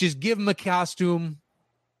just give him a costume.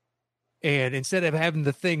 And instead of having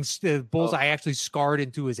the Bullseye actually scarred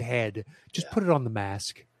into his head, just put it on the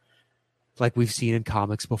mask, like we've seen in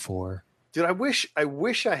comics before. Dude, I wish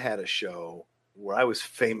I had a show where I was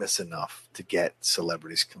famous enough to get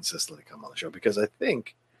celebrities consistently come on the show, because I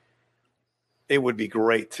think it would be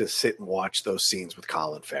great to sit and watch those scenes with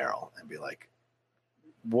Colin Farrell and be like,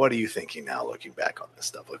 what are you thinking now looking back on this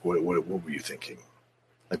stuff? Like, what were you thinking?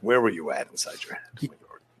 Like, where were you at inside your head?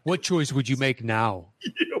 What choice would you make now?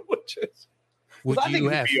 Which is, Would I think you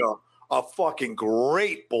it have? would be a fucking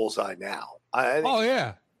great Bullseye now. I think Oh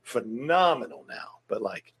yeah. phenomenal now. But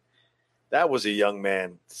like, that was a young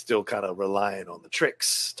man still kind of relying on the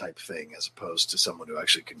tricks type thing, as opposed to someone who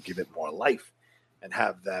actually can give it more life and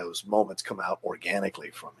have those moments come out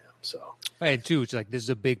organically from him. So, And too, it's like this is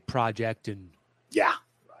a big project, and yeah,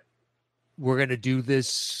 we're gonna do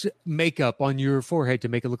this makeup on your forehead to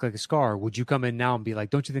make it look like a scar. Would you come in now and be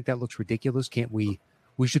like, "Don't you think that looks ridiculous? Can't we?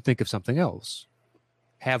 We should think of something else.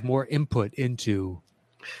 Have more input into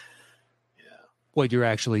what you're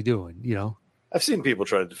actually doing." You know. I've seen people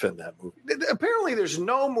try to defend that movie. Apparently, there's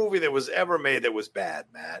no movie that was ever made that was bad,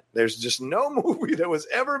 Matt. There's just no movie that was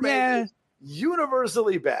ever made that was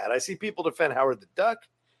universally bad. I see people defend Howard the Duck.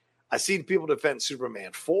 I've seen people defend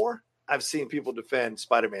Superman 4. I've seen people defend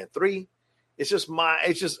Spider-Man 3. It's just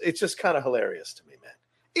kind of hilarious to me, man.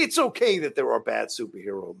 It's okay that there are bad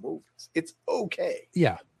superhero movies. It's okay.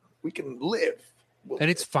 Yeah. We can live. And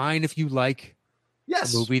it's fine if you like a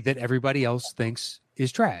movie that everybody else thinks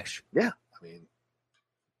is trash. Yeah. I mean,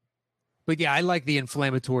 but yeah, I like the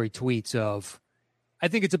inflammatory tweets of, I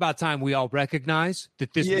think it's about time we all recognize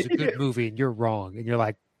that this was a good movie and you're wrong. And you're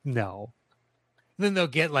like, no. And then they'll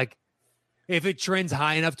get like, if it trends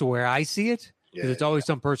high enough to where I see it, because it's always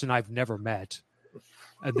some person I've never met.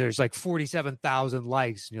 And there's like 47,000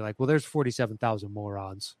 likes. And you're like, well, there's 47,000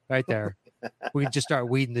 morons right there. We can just start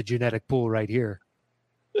weeding the genetic pool right here.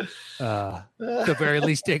 At the very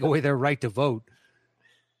least, take away their right to vote.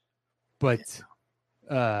 But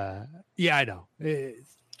yeah, I know.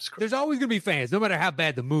 There's always going to be fans, no matter how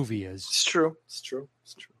bad the movie is. It's true.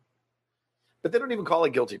 But they don't even call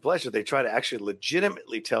it guilty pleasure. They try to actually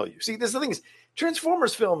legitimately tell you. See, this is the thing is,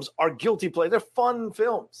 Transformers films are guilty pleasure. They're fun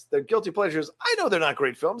films. They're guilty pleasures. I know they're not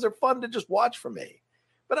great films. They're fun to just watch for me.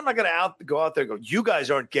 But I'm not going to go out there and go, you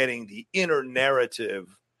guys aren't getting the inner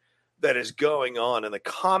narrative that is going on in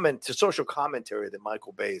the social commentary that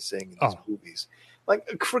Michael Bay is saying in these movies.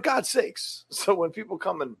 Like, for God's sakes. So when people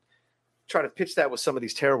come and try to pitch that with some of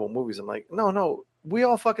these terrible movies, I'm like, no, we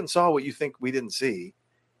all fucking saw what you think we didn't see.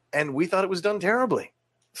 And we thought it was done terribly.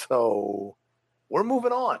 So we're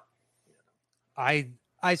moving on. I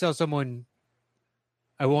saw someone,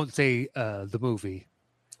 I won't say the movie.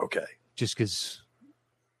 Okay. Just because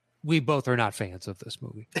we both are not fans of this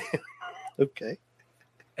movie. Okay.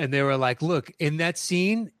 And they were like, look, in that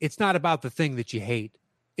scene, it's not about the thing that you hate.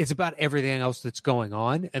 It's about everything else that's going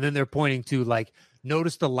on. And then they're pointing to like,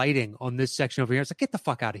 notice the lighting on this section over here. It's like, get the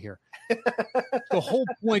fuck out of here. The whole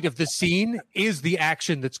point of the scene is the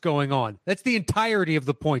action that's going on. That's the entirety of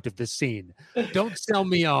the point of this scene. Don't sell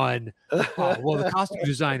me on, well, the costume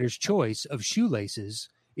designer's choice of shoelaces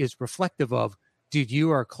is reflective of, dude,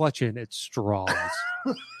 you are clutching at straws.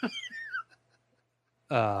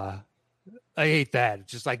 I hate that.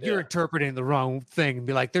 It's just like you're interpreting the wrong thing and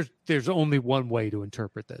be like, there's only one way to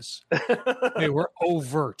interpret this. They were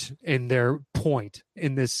overt in their point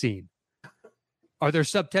in this scene. Are there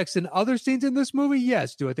subtexts in other scenes in this movie?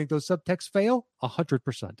 Yes. Do I think those subtexts fail?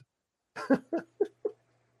 100%.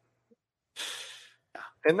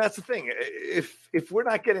 And that's the thing. If we're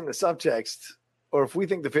not getting the subtext, or if we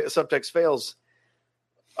think the subtext fails,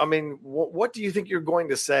 I mean, what do you think you're going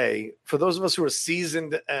to say for those of us who are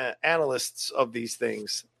seasoned analysts of these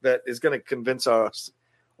things that is going to convince us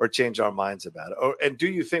or change our minds about it? And do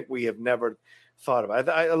you think we have never thought about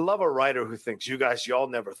it? I love a writer who thinks y'all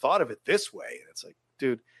never thought of it this way. And it's like,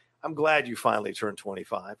 dude, I'm glad you finally turned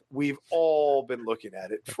 25. We've all been looking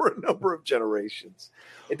at it for a number of generations.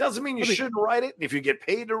 It doesn't mean you shouldn't write it. If you get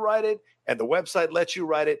paid to write it and the website lets you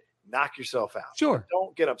write it, knock yourself out. Sure. But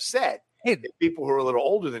don't get upset. If people who are a little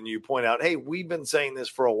older than you point out, hey, we've been saying this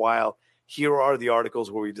for a while. Here are the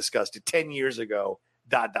articles where we discussed it 10 years ago, ...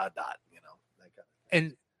 You know, that kind of thing.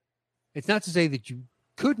 And it's not to say that you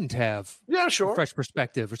couldn't have a fresh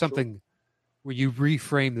perspective or something where you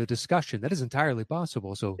reframe the discussion. That is entirely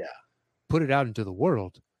possible. So put it out into the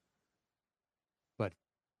world. But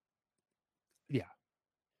yeah,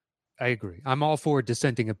 I agree. I'm all for a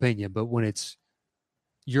dissenting opinion, but when it's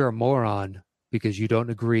you're a moron because you don't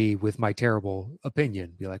agree with my terrible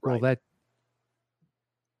opinion, be like,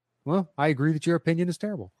 well, I agree that your opinion is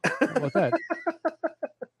terrible. How about that?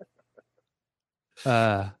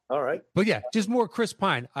 All right. But yeah, just more Chris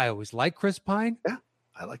Pine. I always like Chris Pine. Yeah,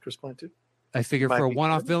 I like Chris Pine too. I figure for a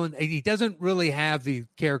one-off villain, he doesn't really have the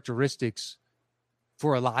characteristics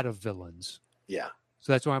for a lot of villains. Yeah.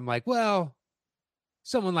 So that's why I'm like, well,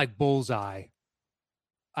 someone like Bullseye,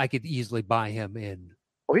 I could easily buy him in.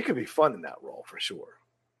 Well, he could be fun in that role for sure.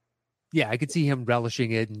 Yeah, I could see him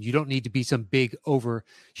relishing it, and you don't need to be some big,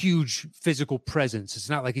 huge physical presence. It's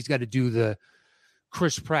not like he's got to do the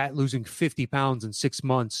Chris Pratt losing 50 pounds in 6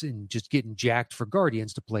 months and just getting jacked for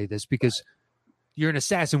Guardians to play this, because you're an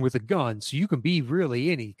assassin with a gun, so you can be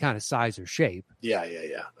really any kind of size or shape. Yeah.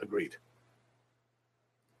 Agreed.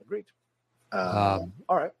 All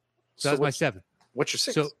right. So that's my 7. What's your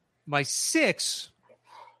 6? So my 6.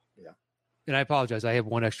 Yeah. And I apologize. I have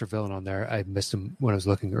one extra villain on there. I missed him when I was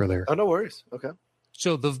looking earlier. Oh, no worries. Okay.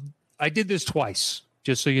 So I did this twice,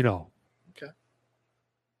 just so you know. Okay.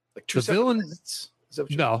 Like 2 The villain. minutes? Is that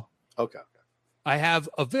what No. Okay. I have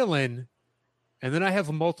a villain, and then I have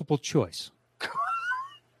a multiple choice.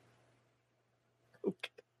 Okay.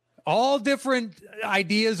 All different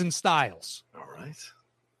ideas and styles. All right.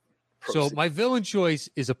 So Proceed. my villain choice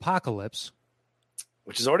is Apocalypse.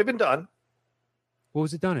 Which has already been done. What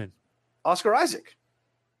was it done in? Oscar Isaac.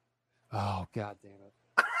 Oh, God damn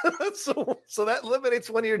it. so that eliminates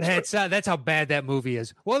one of your choices. That's how bad that movie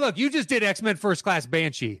is. Well, look, you just did X-Men First Class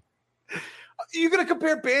Banshee. You're going to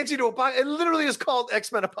compare Banshee to Apocalypse? It literally is called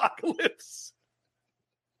X-Men Apocalypse.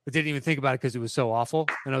 I didn't even think about it because it was so awful.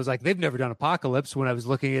 And I was like, they've never done Apocalypse when I was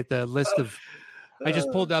looking at the list of... I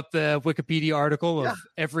just pulled up the Wikipedia article of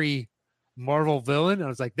every Marvel villain. And I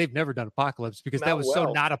was like, they've never done Apocalypse, because that was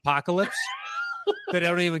so not Apocalypse that I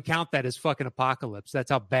don't even count that as fucking Apocalypse.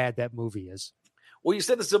 That's how bad that movie is. Well, you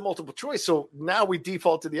said this is a multiple choice, so now we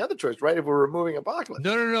default to the other choice, right? If we're removing Apocalypse.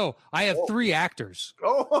 No. I have 3 actors.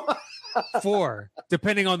 Oh. 4,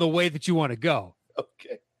 depending on the way that you want to go.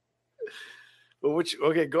 Okay. Well,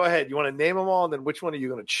 okay, go ahead. You want to name them all, and then which one are you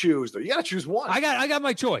going to choose? Though you got to choose one. I got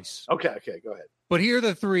my choice. Okay, go ahead. But here are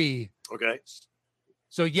the 3. Okay.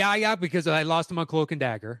 So Yahya, because I lost him on Cloak and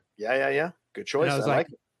Dagger. Yeah. Good choice. And I was like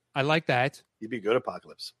it. I like that. You'd be good,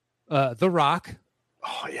 Apocalypse. The Rock.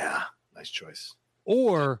 Oh yeah, nice choice.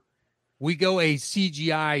 Or we go a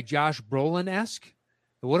CGI Josh Brolin-esque.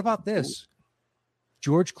 What about this?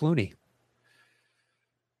 George Clooney.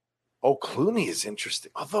 Oh, Clooney is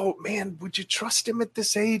interesting. Although, man, would you trust him at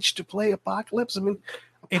this age to play Apocalypse? I mean,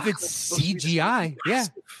 if it's CGI, yeah.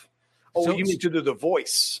 Oh, so, you need to do the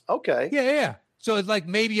voice. Okay. Yeah. So it's like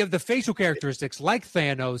maybe of the facial characteristics, like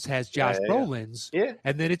Thanos has Josh Brolin's. Yeah.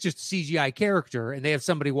 And then it's just a CGI character, and they have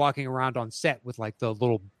somebody walking around on set with like the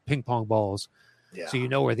little ping pong balls. Yeah. So you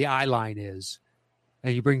know where the eye line is.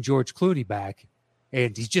 And you bring George Clooney back,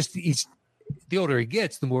 and he's the older he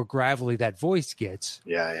gets, the more gravelly that voice gets.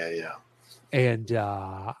 Yeah. And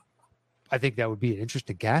I think that would be an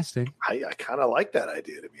interesting casting. I kind of like that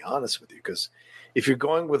idea, to be honest with you, because if you're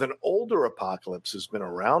going with an older Apocalypse who's been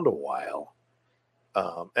around a while,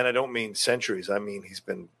 and I don't mean centuries, I mean he's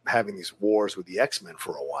been having these wars with the X-Men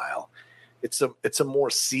for a while. It's a more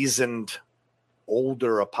seasoned,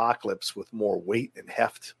 older Apocalypse with more weight and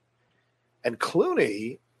heft. And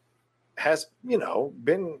Clooney has,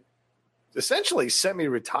 been essentially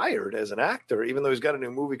semi-retired as an actor, even though he's got a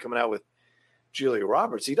new movie coming out with Julia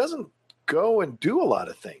Roberts. He doesn't go and do a lot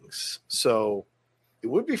of things. So it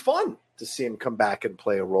would be fun to see him come back and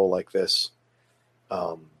play a role like this.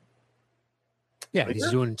 He's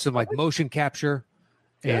doing some like motion capture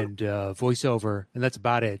and voiceover, and that's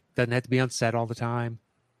about it. Doesn't have to be on set all the time.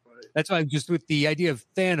 Right. That's why I'm just with the idea of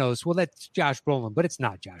Thanos. Well, that's Josh Brolin, but it's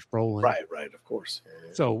not Josh Brolin. Right, of course.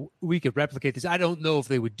 Yeah. So we could replicate this. I don't know if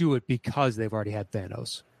they would do it because they've already had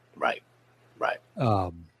Thanos. Right.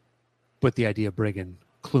 But the idea of bringing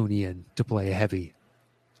Clooney in to play a heavy,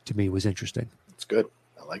 to me, was interesting. It's good.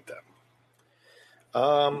 I like that.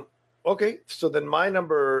 Okay, so then my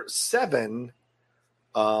number 7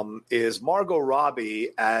 is Margot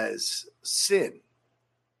Robbie as Sin.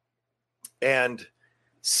 And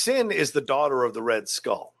Sin is the daughter of the Red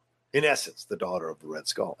Skull. In essence, the daughter of the Red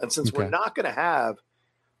Skull. And since we're not going to have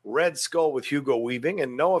Red Skull with Hugo Weaving,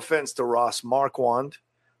 and no offense to Ross Marquand,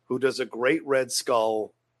 who does a great Red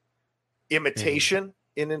Skull imitation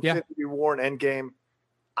in Infinity War and Endgame,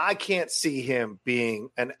 I can't see him being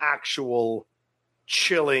an actual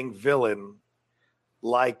chilling villain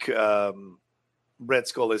like Red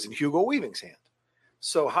Skull is in Hugo Weaving's hand.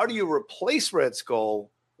 So how do you replace Red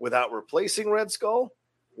Skull without replacing Red Skull?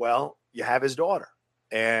 Well, you have his daughter.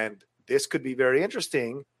 And this could be very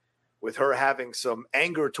interesting with her having some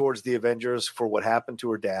anger towards the Avengers for what happened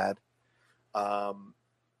to her dad.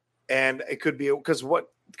 And it could be because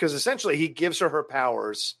essentially he gives her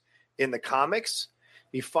powers in the comics.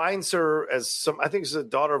 He finds her as I think it's a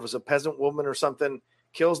daughter of a peasant woman or something,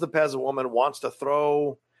 kills the peasant woman, wants to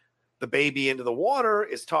throw the baby into the water,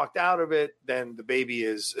 is talked out of it. Then the baby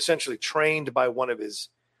is essentially trained by one of his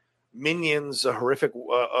minions,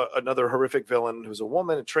 another horrific villain who's a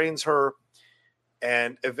woman, and trains her.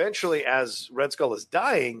 And eventually, as Red Skull is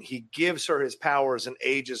dying, he gives her his powers and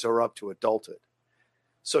ages her up to adulthood.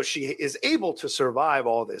 So she is able to survive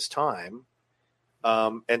all this time.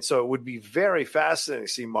 And so it would be very fascinating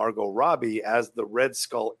to see Margot Robbie as the Red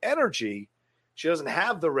Skull energy. She doesn't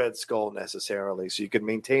have the Red Skull necessarily, so you could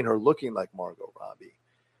maintain her looking like Margot Robbie.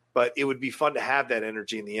 But it would be fun to have that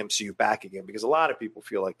energy in the MCU back again, because a lot of people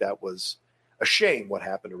feel like that was a shame what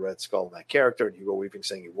happened to Red Skull and that character, and Hugo Weaving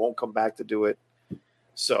saying he won't come back to do it.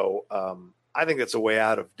 So I think that's a way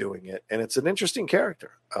out of doing it, and it's an interesting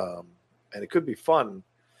character, and it could be fun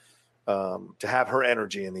to have her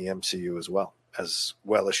energy in the MCU as well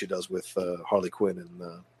as she does with Harley Quinn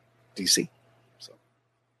and DC. So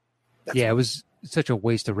it was such a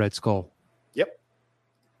waste of Red Skull. Yep.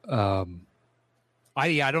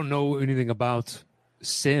 I don't know anything about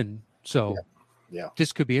Sin, so yeah,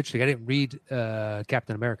 this could be interesting. I didn't read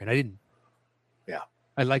Captain America. I didn't. Yeah,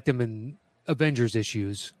 I liked them in Avengers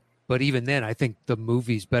issues, but even then, I think the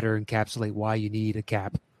movies better encapsulate why you need a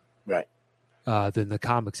Cap, right? Than the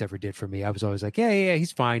comics ever did for me. I was always like, yeah,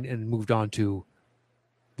 he's fine, and moved on to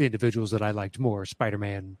the individuals that I liked more: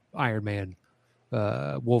 Spider-Man, Iron Man,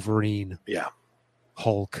 Wolverine,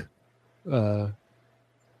 Hulk. Well,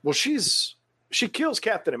 she kills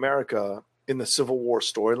Captain America in the Civil War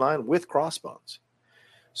storyline with Crossbones,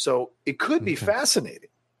 so it could be fascinating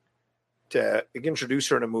to introduce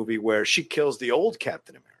her in a movie where she kills the old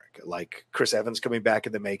Captain America, like Chris Evans coming back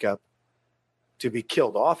in the makeup to be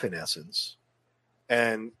killed off in essence.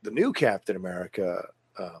 And the new Captain America,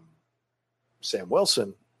 Sam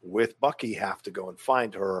Wilson, with Bucky have to go and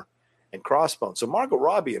find her and Crossbones. So Margot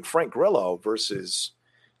Robbie and Frank Grillo versus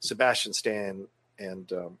Sebastian Stan and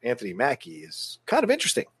Anthony Mackie is kind of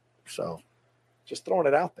interesting. So just throwing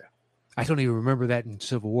it out there. I don't even remember that in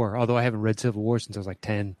Civil War, although I haven't read Civil War since I was like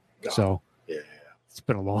 10. So it's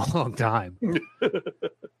been a long, long time.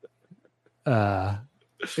 At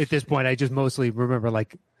this point, I just mostly remember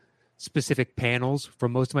like specific panels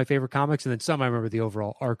from most of my favorite comics, and then some I remember the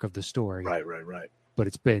overall arc of the story. Right. But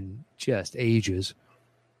it's been just ages.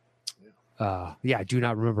 I do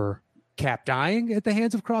not remember Cap dying at the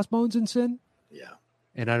hands of Crossbones and Sin. Yeah.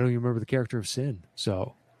 And I don't even remember the character of Sin.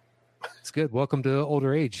 So it's good. Welcome to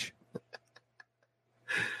older age.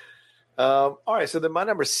 All right. So then my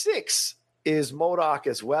number 6 is MODOK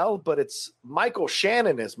as well, but it's Michael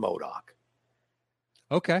Shannon as MODOK.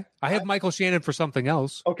 Okay. I have Michael Shannon for something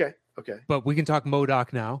else. Okay. But we can talk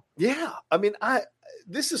MODOK now. Yeah. I mean,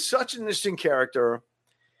 this is such an interesting character,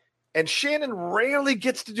 and Shannon rarely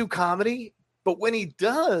gets to do comedy, but when he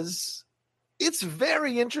does, it's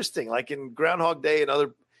very interesting. Like in Groundhog Day and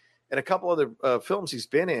a couple other films he's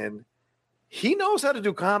been in, he knows how to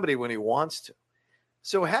do comedy when he wants to.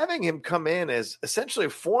 So having him come in as essentially a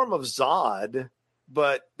form of Zod,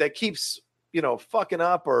 but that keeps, fucking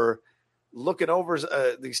up or looking over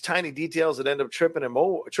these tiny details that end up tripping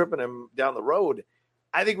him down the road,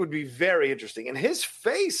 I think would be very interesting. And his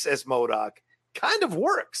face as MODOK kind of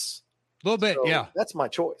works. A little bit, yeah. That's my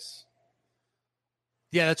choice.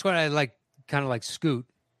 Yeah, that's what I like, kind of like Scoot.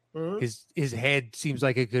 Mm-hmm. His head seems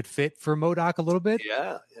like it could fit for MODOK a little bit.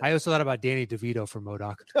 Yeah. I also thought about Danny DeVito for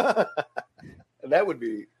MODOK. And that would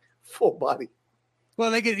be full body. Well,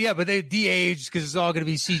 but they de-aged because it's all going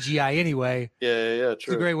to be CGI anyway. Yeah, true. It's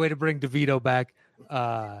a great way to bring DeVito back.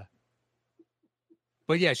 But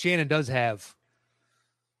yeah, Shannon does have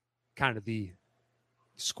kind of the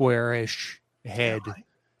square-ish head,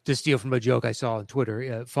 to steal from a joke I saw on Twitter,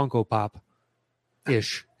 Funko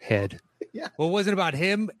Pop-ish head. Yeah. Well, it wasn't about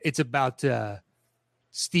him. It's about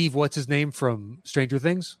Steve, what's his name from Stranger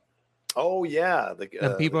Things? Oh, yeah.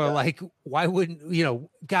 And people are like, why wouldn't,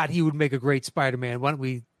 God, he would make a great Spider-Man. Why don't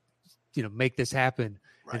we, make this happen?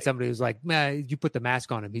 Right. And somebody was like, man, you put the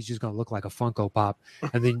mask on him, he's just going to look like a Funko Pop.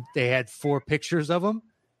 And then they had 4 pictures of him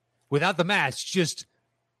without the mask, just,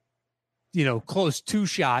 close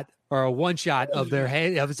 2-shot or a 1-shot of their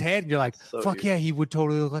head, of his head. And you're like, so fuck evil. Yeah, he would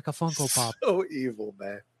totally look like a Funko Pop. So evil,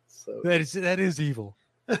 man. That is evil.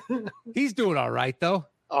 He's doing all right, though.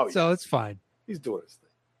 Oh, yeah. So it's fine. He's doing his thing.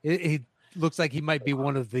 He looks like he might be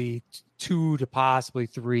one of the 2 to possibly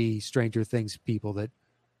 3 Stranger Things people that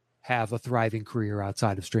have a thriving career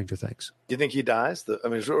outside of Stranger Things. Do you think he dies?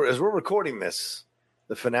 As we're recording this,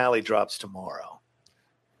 the finale drops tomorrow.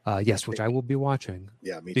 Yes, which I will be watching.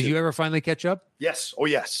 Yeah, me too. Did you ever finally catch up? Yes. Oh,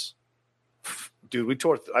 yes. Dude, we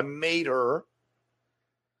tore. I made her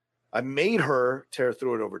tear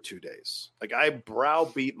through it over 2 days. Like, I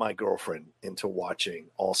browbeat my girlfriend into watching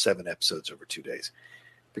all 7 episodes over 2 days.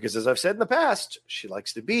 Because as I've said in the past, she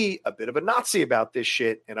likes to be a bit of a Nazi about this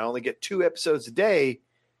shit, and I only get 2 episodes a day.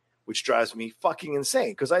 which drives me fucking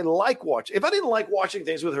insane because I like watching. If I didn't like watching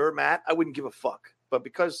things with her, Matt, I wouldn't give a fuck. But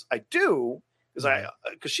because I do,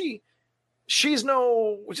 because she doesn't have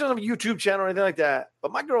a YouTube channel or anything like that.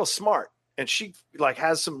 But my girl's smart and she like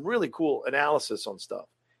has some really cool analysis on stuff.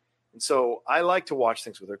 And so I like to watch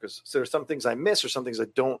things with her because there's some things I miss or some things I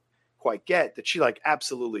don't quite get that she like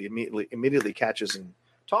absolutely immediately catches and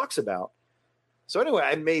talks about. So anyway,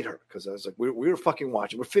 I made her because I was like, we were fucking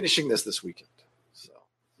watching. We're finishing this weekend. So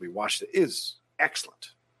we watched it. It is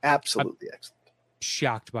excellent. Absolutely excellent.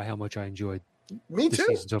 Shocked by how much I enjoyed Me the too.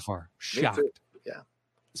 season so far. Shocked. Me too. Yeah. Last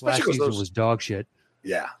Especially season because was dog shit.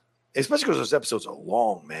 yeah. Especially because those episodes are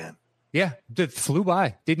long, man. Yeah, it flew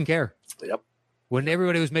by. Didn't care. Yep. When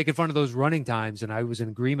everybody was making fun of those running times and I was in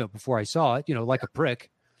agreement before I saw it, like a prick,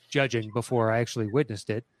 judging before I actually witnessed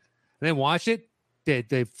it, and then watched it,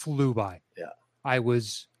 they flew by. Yeah. I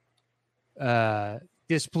was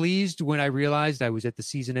displeased when I realized I was at the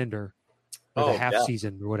season ender or the half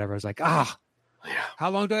season or whatever. I was like, how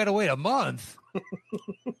long do I got to wait? A month?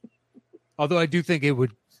 Although I do think it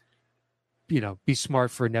would, be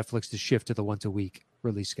smart for Netflix to shift to the once a week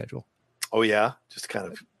release schedule. Oh yeah. Just kind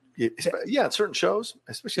of, certain shows,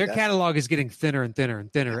 especially their catalog is getting thinner and thinner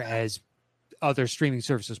and thinner as other streaming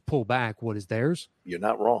services pull back what is theirs. You're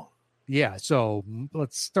not wrong. Yeah. So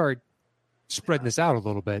let's start spreading this out a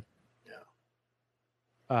little bit.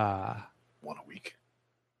 Yeah. One a week.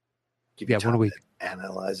 Give you time one a week.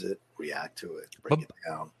 Analyze it, react to it, break it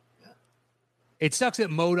down. Yeah. It sucks that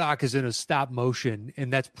MODOK is in a stop motion,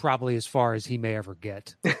 and that's probably as far as he may ever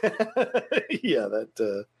get. Yeah,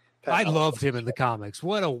 that. I loved him in the comics.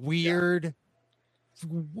 What a weird,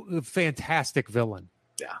 fantastic villain.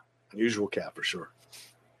 Yeah, unusual cat for sure.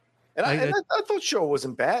 And I thought Show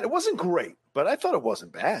wasn't bad. It wasn't great, but I thought it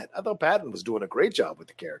wasn't bad. I thought Patton was doing a great job with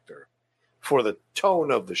the character for the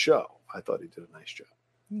tone of the show. I thought he did a nice job.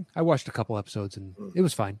 I watched a couple episodes and it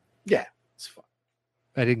was fine. Yeah, it's fine.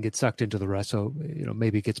 I didn't get sucked into the rest, so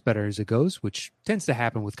maybe it gets better as it goes, which tends to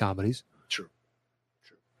happen with comedies. True.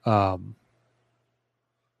 All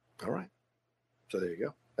right. So there you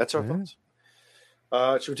go. That's our thoughts.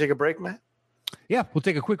 Should we take a break, Matt? Yeah, we'll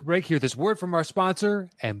take a quick break here. This word from our sponsor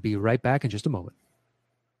and be right back in just a moment.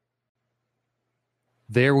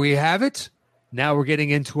 There we have it. Now we're getting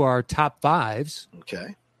into our top fives.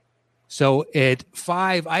 Okay. So at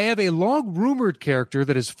 5, I have a long rumored character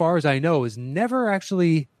that, as far as I know, is never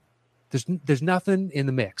actually, there's nothing in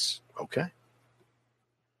the mix. Okay.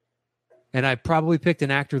 And I probably picked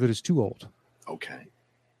an actor that is too old. Okay.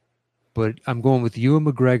 But I'm going with Ewan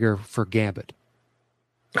McGregor for Gambit.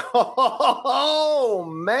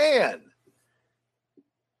 Oh, man.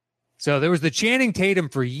 So there was the Channing Tatum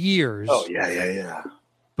for years. Oh, yeah.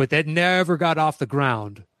 But that never got off the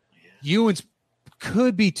ground. Yeah. Ewan's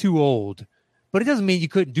could be too old, but it doesn't mean you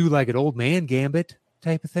couldn't do like an old man Gambit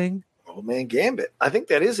type of thing. Old man Gambit. I think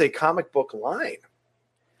that is a comic book line.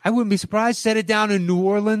 I wouldn't be surprised. Set it down in New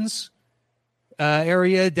Orleans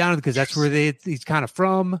area, down because that's where he's kind of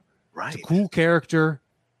from. Right. It's a cool character,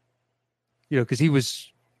 because he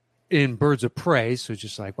was in Birds of Prey. So it's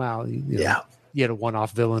just like, wow, you had a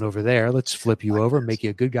one-off villain over there. Let's flip you over and make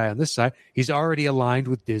you a good guy on this side. He's already aligned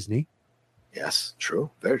with Disney. Yes,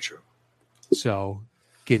 true. Very true. So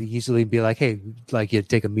could easily be like, hey, like you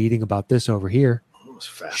take a meeting about this over here.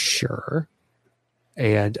 Sure.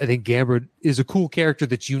 And I think Gambit is a cool character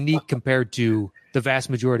that's unique compared to the vast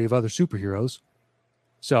majority of other superheroes.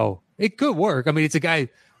 So it could work. I mean, it's a guy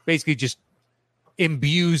basically just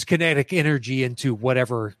imbues kinetic energy into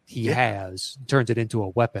whatever he has, turns it into a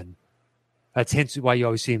weapon. That's hence why you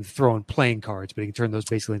always see him throwing playing cards, but he can turn those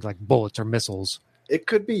basically into like bullets or missiles. It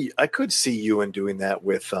could be. I could see Ewan doing that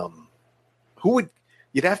with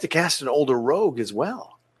you'd have to cast an older rogue as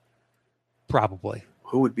well. Probably.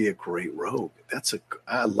 Who would be a great rogue?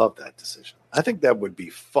 I love that decision. I think that would be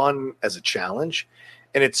fun as a challenge.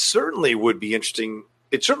 And it certainly would be interesting.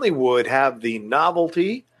 It certainly would have the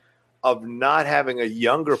novelty of not having a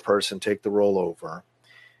younger person take the role over.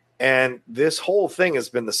 And this whole thing has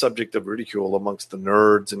been the subject of ridicule amongst the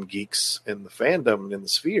nerds and geeks in the fandom and in the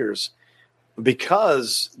spheres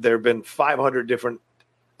because there have been 500 different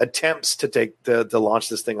attempts to launch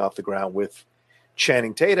this thing off the ground with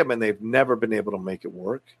Channing Tatum, and they've never been able to make it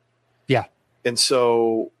work. Yeah. And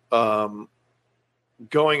so going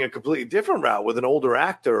a completely different route with an older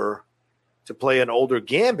actor to play an older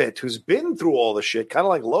Gambit who's been through all the shit, kind of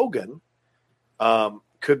like Logan,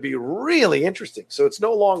 could be really interesting. So it's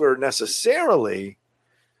no longer necessarily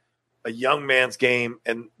a young man's game,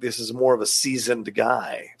 and this is more of a seasoned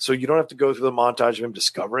guy. So you don't have to go through the montage of him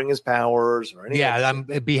discovering his powers or anything. Yeah,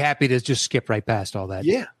 I'd be happy to just skip right past all that.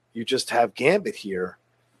 Yeah, you just have Gambit here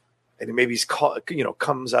and maybe he's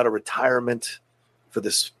comes out of retirement for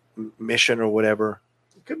this mission or whatever.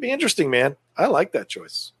 It could be interesting, man. I like that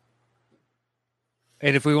choice.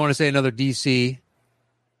 And if we want to say another DC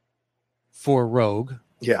for Rogue,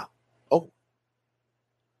 yeah.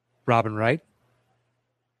 Robin Wright.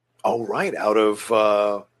 Oh, right. Out of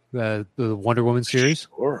the Wonder Woman series.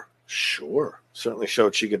 Sure. Certainly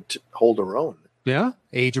showed she could hold her own. Yeah.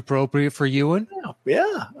 Age appropriate for Ewan.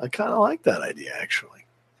 Yeah. I kind of like that idea, actually.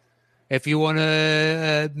 If you want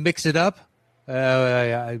to mix it up,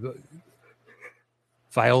 Viola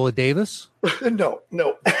Davis. No.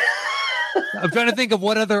 I'm trying to think of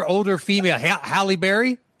what other older female. Halle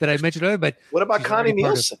Berry that I mentioned earlier, but what about Connie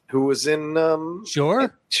Nielsen, who was in?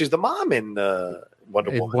 Sure, she's the mom in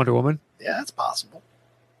Wonder Woman. Yeah, that's possible.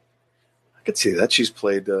 I could see that. She's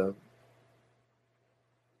played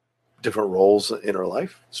different roles in her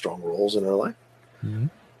life, strong roles in her life. Mm-hmm.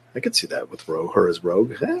 I could see that with her as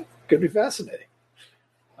Rogue. Could be fascinating.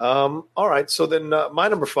 All right, so then my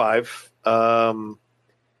number 5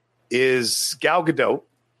 is Gal Gadot.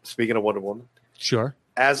 Speaking of Wonder Woman, sure,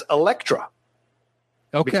 as Elektra.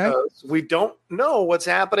 Okay, because we don't know what's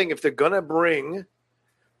happening if they're going to bring.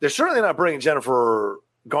 They're certainly not bringing Jennifer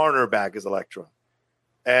Garner back as Elektra.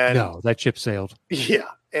 And no, that ship sailed. Yeah,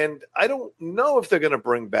 and I don't know if they're going to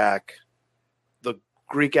bring back the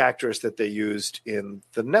Greek actress that they used in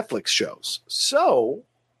the Netflix shows. So,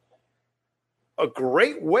 a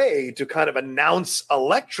great way to kind of announce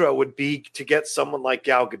Elektra would be to get someone like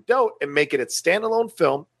Gal Gadot and make it a standalone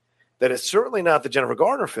film that is certainly not the Jennifer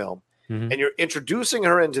Garner film, and you're introducing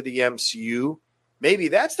her into the MCU. Maybe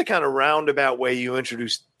that's the kind of roundabout way you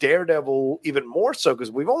introduce Daredevil even more so, because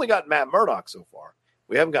we've only got Matt Murdock so far.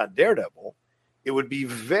 We haven't got Daredevil. It would be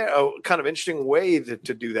a kind of interesting way to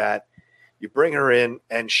do that. You bring her in,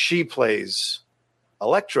 and she plays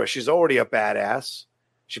Elektra. She's already a badass.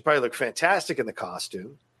 She probably looked fantastic in the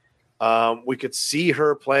costume. We could see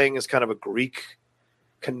her playing as kind of a Greek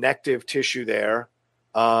connective tissue there.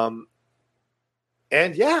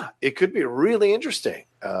 And yeah, it could be really interesting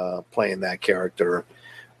playing that character.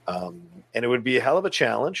 And it would be a hell of a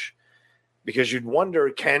challenge because you'd wonder,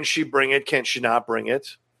 can she bring it? Can she not bring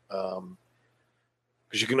it? Because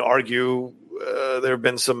you can argue there have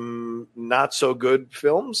been some not so good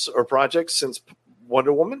films or projects since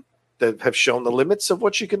Wonder Woman that have shown the limits of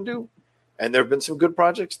what she can do. And there have been some good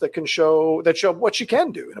projects that show what she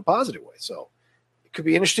can do in a positive way. So it could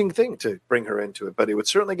be an interesting thing to bring her into it, but it would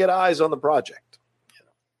certainly get eyes on the project.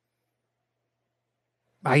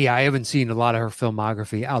 Yeah, I haven't seen a lot of her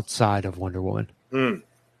filmography outside of Wonder Woman.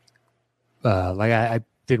 I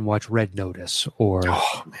didn't watch Red Notice or.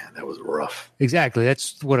 Oh man, that was rough. Exactly,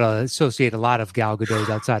 that's what I associate a lot of Gal Gadot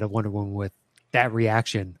outside of Wonder Woman with. That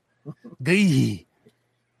reaction,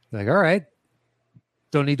 like, all right,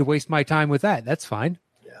 don't need to waste my time with that. That's fine.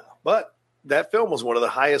 Yeah, but that film was one of the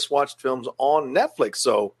highest watched films on Netflix,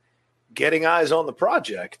 so getting eyes on the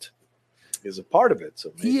project is a part of it.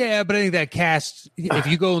 So maybe. Yeah, but I think that cast, if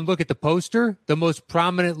you go and look at the poster, the most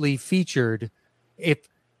prominently featured,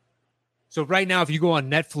 so right now, if you go on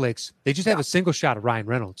Netflix, they just have a single shot of Ryan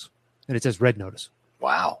Reynolds, and it says Red Notice.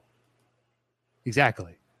 Wow.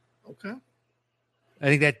 Exactly. Okay. I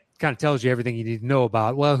think that kind of tells you everything you need to know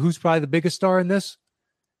about, well, who's probably the biggest star in this?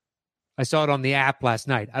 I saw it on the app last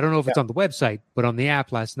night. I don't know if it's on the website, but on the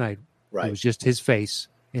app last night, right. It was just his face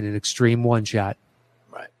in an extreme one shot.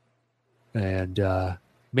 Right. And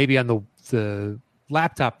maybe on the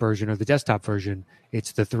laptop version or the desktop version,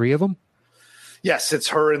 it's the three of them. Yes, it's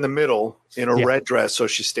her in the middle in a red dress, so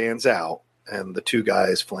she stands out, and the two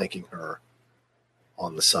guys flanking her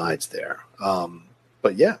on the sides there.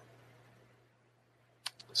 But yeah.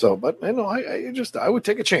 So, but I know I would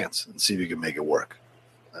take a chance and see if you can make it work.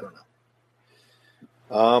 I don't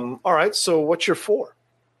know. All right. So, what's your 4?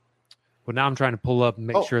 Well, now I'm trying to pull up and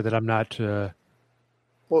make sure that I'm not.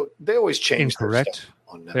 Well, they always change. Incorrect.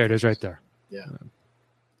 On Netflix. There it is, right there. Yeah.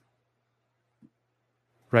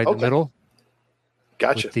 Right in the middle.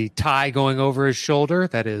 Gotcha. With the tie going over his shoulder.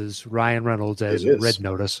 That is Ryan Reynolds as Red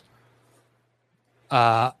Notice.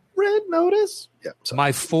 Red Notice. Yeah.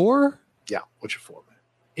 My 4. Yeah. What's your 4, man?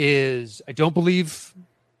 Is I don't believe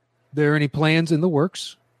there are any plans in the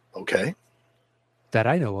works. Okay. That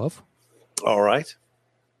I know of. All right.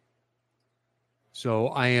 So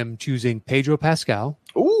I am choosing Pedro Pascal.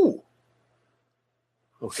 Ooh.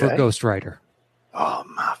 Okay. For Ghost Rider. Oh,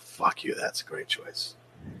 fuck you. That's a great choice.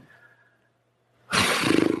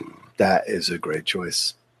 That is a great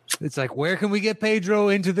choice. It's like, where can we get Pedro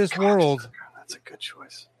into this world? That's a good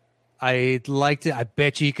choice. I'd like to. I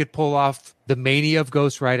bet you could pull off the mania of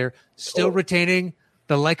Ghost Rider, still retaining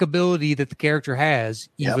the likability that the character has,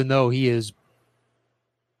 Yep. even though he is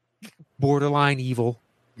borderline evil.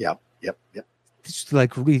 Yep. It's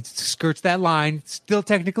like he skirts that line. Still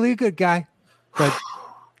technically a good guy, but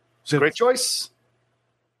It's a great choice.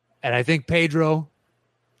 and I think Pedro,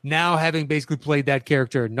 now having basically played that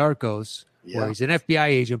character in Narcos, where Yeah. he's an FBI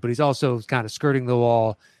agent, but he's also kind of skirting the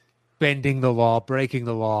law, bending the law, breaking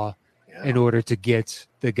the law Yeah. in order to get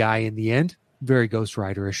the guy in the end. Very Ghost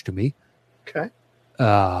Rider-ish to me. Okay.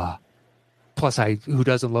 Plus, who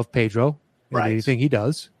doesn't love Pedro and Right. anything he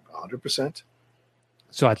does? 100%.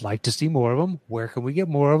 So I'd like to see more of him. Where can we get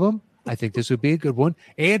more of him? I think this would be a good one.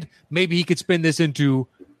 And maybe he could spin this into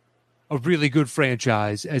a really good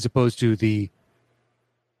franchise as opposed to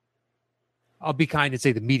I'll be kind and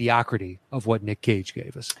say the mediocrity of what Nick Cage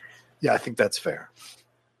gave us. Yeah, I think that's fair.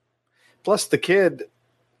 Plus, the kid,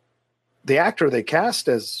 the actor they cast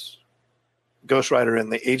as Ghost Rider in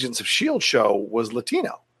the Agents of S.H.I.E.L.D. show was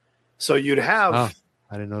Latino. So you'd have Oh,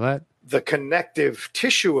 I didn't know that. the connective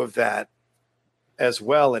tissue of that as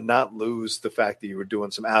well and not lose the fact that you were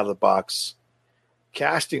doing some out of the box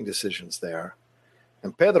casting decisions there.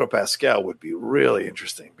 And Pedro Pascal would be really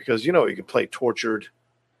interesting because, you could play tortured.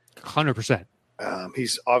 100%.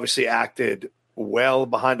 He's obviously acted well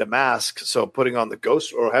behind a mask. So putting on the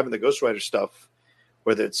Ghost or having the Ghost Rider stuff,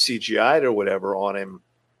 whether it's CGI'd or whatever on him,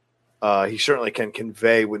 he certainly can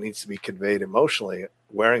convey what needs to be conveyed emotionally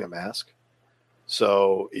wearing a mask.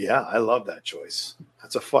 So, yeah, I love that choice.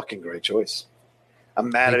 That's a fucking great choice. I'm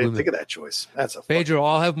mad I didn't think of that choice. That's a Pedro,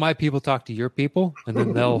 I'll have my people talk to your people, and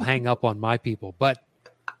then they'll hang up on my people. But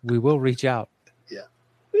we will reach out. Yeah.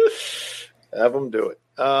 Have them do it.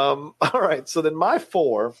 All right. So then my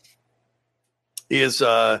 4 is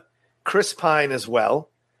Chris Pine as well.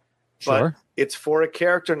 Sure. But it's for a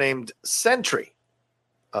character named Sentry.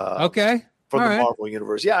 Okay. From All the right. Marvel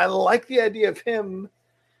Universe. Yeah, I like the idea of him.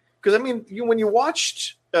 Because, I mean, when you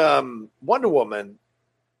watched Wonder Woman,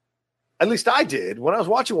 at least I did, when I was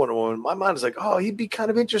watching Wonder Woman, my mind was like, oh, he'd be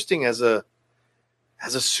kind of interesting as a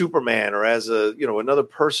Superman or as another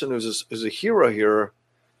person who's a hero here,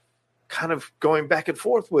 kind of going back and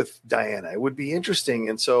forth with Diana. It would be interesting.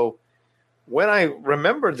 And so when I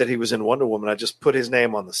remembered that he was in Wonder Woman, I just put his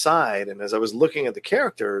name on the side. And as I was looking at the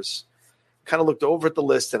characters, kind of looked over at the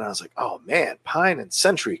list and I was like, oh man, Pine and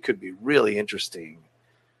Sentry could be really interesting.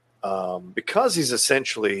 Because he's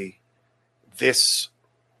essentially this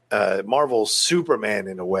Marvel Superman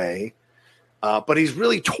in a way, but he's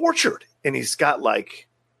really tortured and he's got like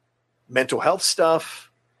mental health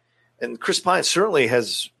stuff. And Chris Pine certainly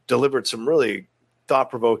has delivered some really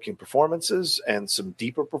thought-provoking performances and some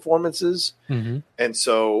deeper performances. Mm-hmm. And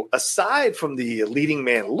so aside from the leading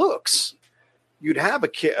man looks, you'd have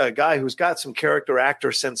a guy who's got some character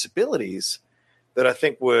actor sensibilities that I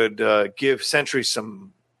think would give Sentry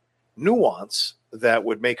some nuance that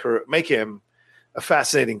would make him a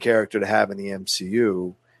fascinating character to have in the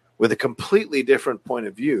MCU with a completely different point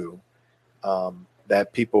of view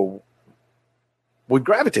that people would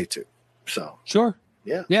gravitate to. So, Sure.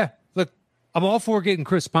 yeah. Yeah. Look, I'm all for getting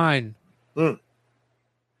Chris Pine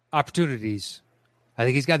opportunities. I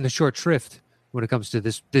think he's gotten the short shrift when it comes to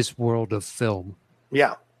this world of film.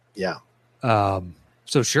 Yeah.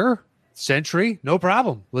 So sure, Sentry, no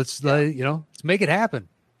problem. Let's let's make it happen.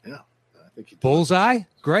 Yeah. I think Bullseye,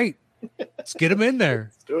 great. Let's get him in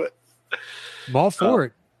there. Let's do it. I'm all for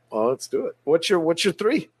it. Well, let's do it. What's your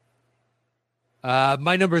 3?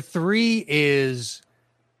 My number 3 is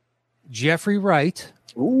Jeffrey Wright.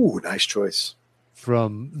 Ooh, nice choice.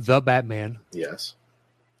 From The Batman Yes.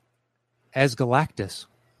 as Galactus.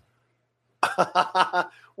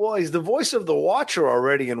 Well, he's the voice of the Watcher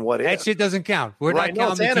already in What That If. shit doesn't count. We're Right, no,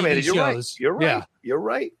 not it's counting animated. TV You're shows. right. You're right. Yeah. You're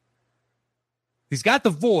right. He's got the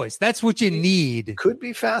voice. That's what you need. Could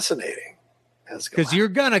be fascinating. Because you're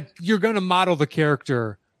gonna model the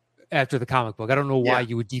character after the comic book. I don't know why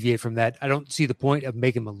you would deviate from that. I don't see the point of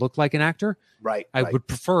making him look like an actor. Right. I would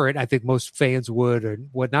prefer it. I think most fans would or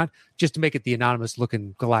whatnot, just to make it the anonymous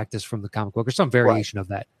looking Galactus from the comic book or some variation of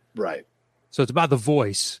that. Right. So it's about the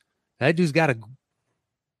voice. That dude's got a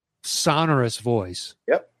sonorous voice.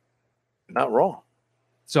 Yep. Not wrong.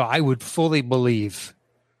 So I would fully believe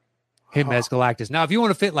him as Galactus. Now, if you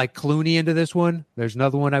want to fit like Clooney into this one, there's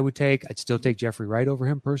another one I would take. I'd still take Jeffrey Wright over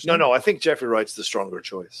him personally. No, I think Jeffrey Wright's the stronger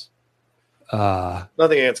choice.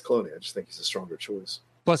 Nothing against Clooney. I just think he's a stronger choice.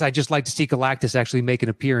 Plus, I just like to see Galactus actually make an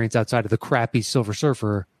appearance outside of the crappy Silver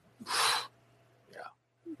Surfer.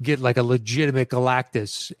 Get like a legitimate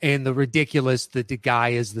Galactus and the ridiculous that the guy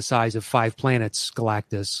is the size of 5 planets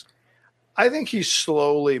Galactus. I think he's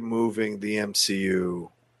slowly moving the MCU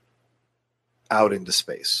out into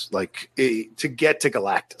space, to get to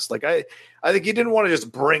Galactus. I think he didn't want to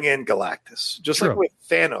just bring in Galactus, just True. like with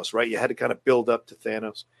Thanos, right? You had to kind of build up to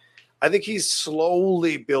Thanos. I think he's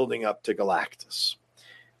slowly building up to Galactus.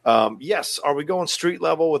 Yes, are we going street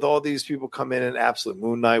level with all these people come in and absolute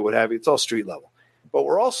Moon Knight, what have you? It's all street level. But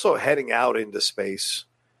we're also heading out into space.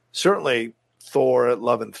 Certainly Thor,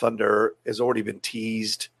 Love and Thunder has already been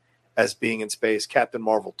teased as being in space. Captain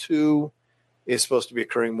Marvel 2 is supposed to be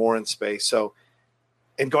occurring more in space. So,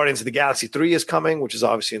 and Guardians of the Galaxy 3 is coming, which is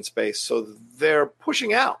obviously in space. So they're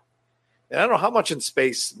pushing out. And I don't know how much in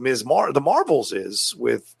space the Marvels is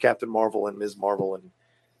with Captain Marvel and Ms. Marvel and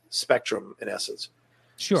Spectrum in essence.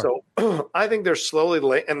 Sure. So I think they're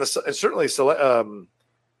slowly and certainly the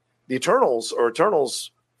Eternals,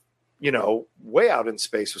 way out in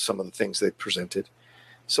space with some of the things they presented.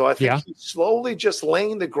 So I think he's slowly just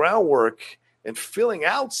laying the groundwork and filling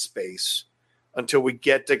out space until we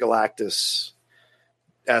get to Galactus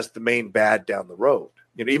as the main bad down the road.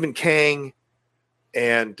 Even Kang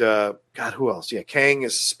and God, who else? Yeah, Kang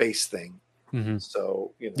is a space thing. Mm-hmm.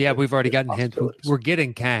 So we've already gotten hint. We're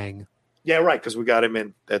getting Kang. Yeah, right, because we got him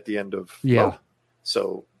in at the end of Loki.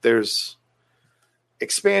 So there's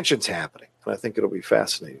expansions happening, and I think it'll be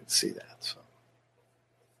fascinating to see that. So,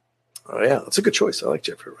 that's a good choice. I like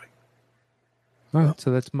Jeffrey Wright. All right,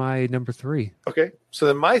 so that's my number 3. Okay, so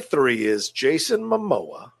then my 3 is Jason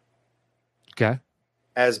Momoa. Okay.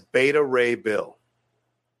 As Beta Ray Bill.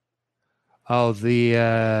 Oh,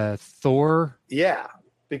 the Thor? Yeah,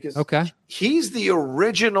 because okay, he's the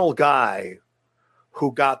original guy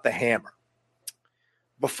who got the hammer.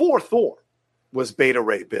 Before Thor was Beta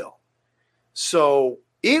Ray Bill. So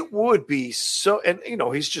it would be so, and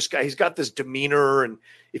he's got this demeanor, and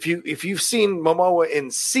if you've seen Momoa in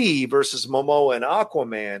Sea versus Momoa in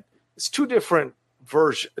Aquaman, it's two different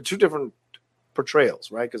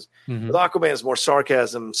portrayals, right? Because with Aquaman is more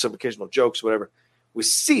sarcasm, some occasional jokes, whatever. With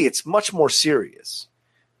Sea, it's much more serious,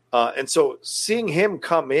 and so seeing him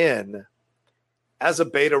come in as a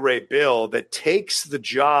Beta Ray Bill that takes the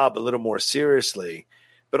job a little more seriously,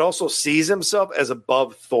 but also sees himself as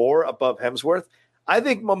above Thor, above Hemsworth. I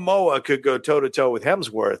think Momoa could go toe-to-toe with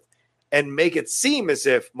Hemsworth and make it seem as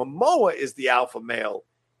if Momoa is the alpha male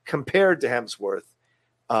compared to Hemsworth.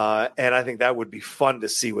 And I think that would be fun to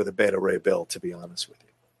see with a Beta Ray Bill, to be honest with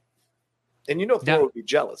you. And Thor would be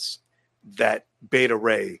jealous that Beta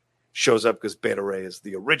Ray shows up because Beta Ray is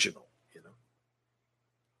the original,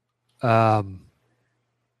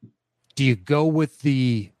 Do you go with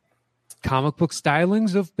the comic book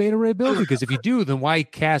stylings of Beta Ray Bill? Because if you do, then why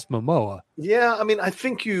cast Momoa? Yeah, I mean, I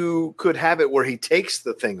think you could have it where he takes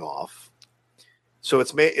the thing off. So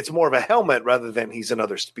it's more of a helmet rather than he's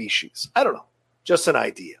another species. I don't know. Just an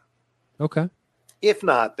idea. Okay. If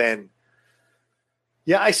not, then,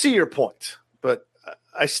 yeah, I see your point. But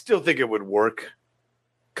I still think it would work.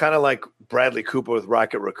 Kind of like Bradley Cooper with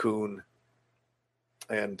Rocket Raccoon.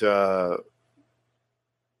 And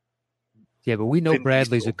yeah, but we know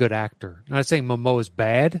Bradley's a good actor. I'm not saying Momoa's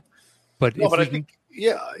bad, but I think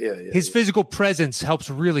his physical presence helps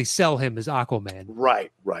really sell him as Aquaman.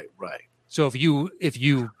 Right. So if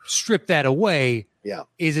you strip that away,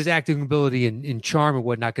 is his acting ability and charm and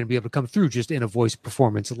whatnot going to be able to come through just in a voice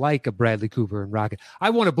performance like a Bradley Cooper and Rocket? I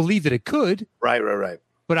want to believe that it could. Right.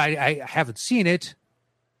 But I haven't seen it.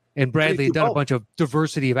 And Bradley had done a bunch of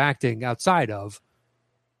diversity of acting outside of.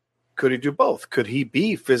 Could he do both? Could he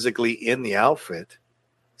be physically in the outfit,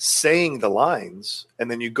 saying the lines, and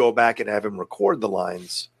then you go back and have him record the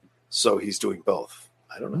lines so he's doing both?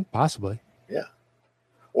 I don't know. Possibly. Yeah.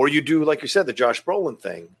 Or you do, like you said, the Josh Brolin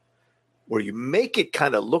thing, where you make it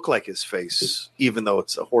kind of look like his face, even though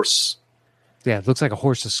it's a horse. Yeah, it looks like a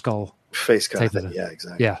horse's skull. Face kind of thing. Yeah,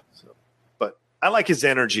 exactly. Yeah. So, but I like his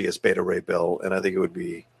energy as Beta Ray Bill, and I think it would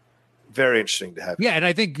be very interesting to have. Yeah, and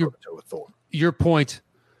I think with Thor. Your point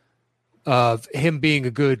of him being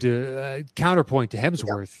a good counterpoint to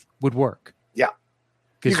Hemsworth would work. Yeah.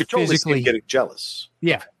 You could totally see him getting jealous.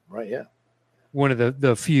 Yeah. Right, yeah. One of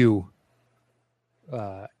the few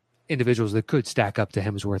individuals that could stack up to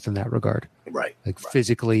Hemsworth in that regard. Right.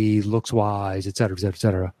 Physically, looks-wise, et cetera, et cetera, et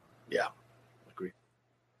cetera. Yeah. Agree.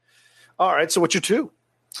 All right, so what's your 2?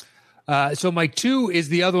 So my 2 is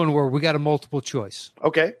the other one where we got a multiple choice.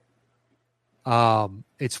 Okay.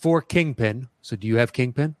 It's for Kingpin. So do you have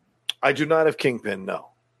Kingpin? I do not have Kingpin, no.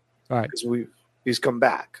 All right. Because he's come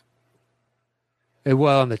back.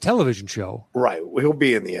 Well, on the television show. Right. Well, he'll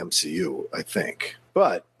be in the MCU, I think.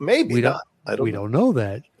 But maybe not. We don't know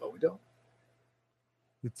that. No, we don't.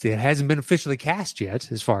 It hasn't been officially cast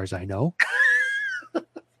yet, as far as I know.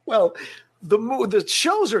 Well, the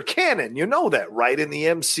shows are canon. You know that, right? In the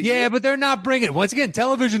MCU. Yeah, but they're not bringing. Once again,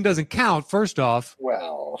 television doesn't count. First off,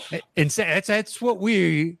 well, and that's what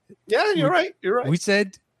you're right. You're right. we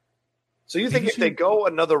said. So you think if they go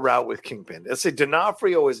another route with Kingpin, let's say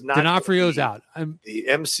D'Onofrio is not D'Onofrio's out. The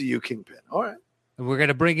MCU Kingpin. All right. And we're going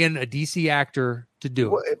to bring in a DC actor to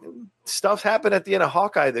do it. Stuff happened at the end of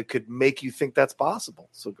Hawkeye that could make you think that's possible.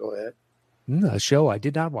 So go ahead. A show I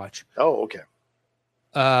did not watch. Oh, okay.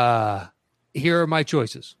 Here are my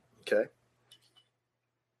choices. Okay.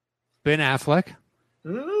 Ben Affleck.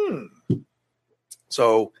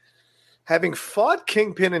 So having fought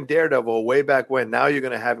Kingpin and Daredevil way back when, now you're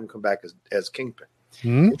going to have him come back as Kingpin.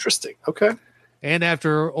 Interesting. Okay. And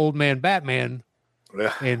after Old Man Batman,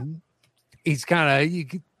 and he's kind of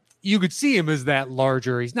you could see him as that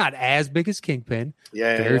larger. He's not as big as Kingpin.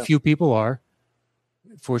 Very few people are.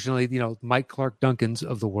 Fortunately, Mike Clark Duncans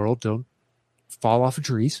of the world don't fall off of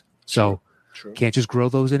trees, so can't just grow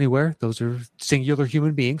those anywhere. Those are singular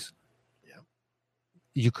human beings. Yeah.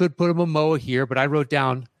 You could put a Momoa here, but I wrote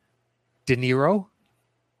down De Niro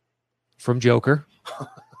from Joker.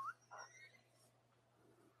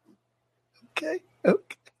 Okay.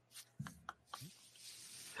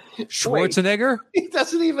 Schwarzenegger. Wait, he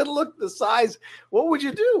doesn't even look the size. What would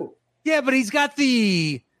you do? Yeah, but he's got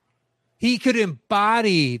he could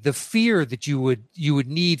embody the fear that you would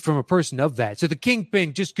need from a person of that. So the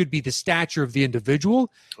Kingpin just could be the stature of the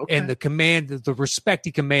individual and the respect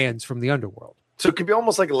he commands from the underworld. So it could be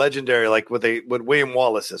almost like a legendary, like what William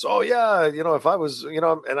Wallace says. Oh yeah, if I was,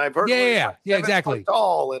 and I've heard. Yeah, exactly.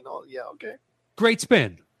 Tall and all. Yeah, okay. Great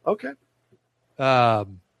spin. Okay.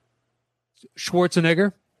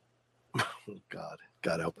 Schwarzenegger.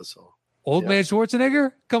 God help us all. Old man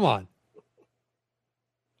Schwarzenegger. Come on.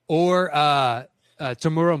 Or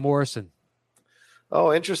Tamura Morrison.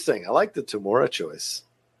 Oh, interesting. I like the Tamura choice.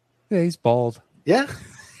 Yeah, he's bald. Yeah.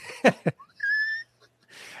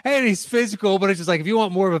 And he's physical, but it's just like if you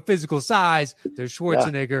want more of a physical size, there's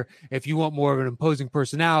Schwarzenegger. Yeah. If you want more of an imposing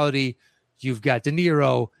personality, you've got De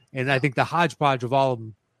Niro. And I think the hodgepodge of all of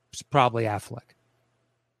them is probably Affleck.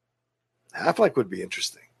 Affleck would be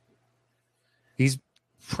interesting. He's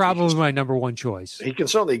probably my number one choice. He can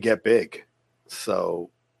certainly get big. So,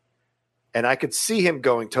 and I could see him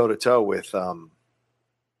going toe to toe with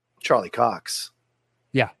Charlie Cox.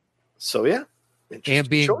 Yeah. So, yeah. And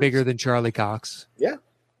being bigger than Charlie Cox. Yeah.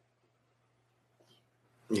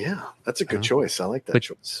 Yeah. That's a good choice. I like that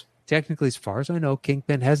choice. Technically, as far as I know,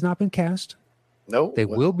 Kingpin has not been cast. No. They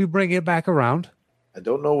will be bringing it back around. I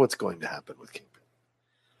don't know what's going to happen with Kingpin.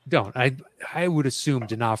 I would assume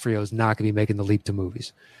D'Onofrio is not going to be making the leap to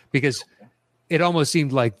movies because it almost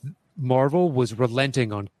seemed like Marvel was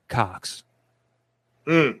relenting on Cox.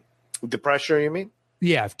 The pressure, you mean?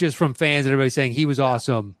 Yeah, just from fans and everybody saying he was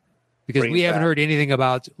awesome because we haven't heard anything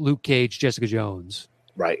about Luke Cage, Jessica Jones.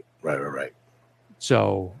 Right.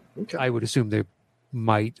 So I would assume they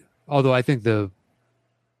might, although I think they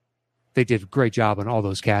did a great job on all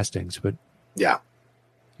those castings, but yeah.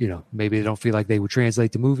 Maybe they don't feel like they would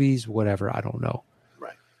translate to movies, whatever. I don't know.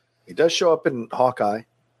 Right. He does show up in Hawkeye,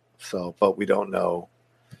 but we don't know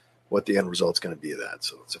what the end result's going to be of that.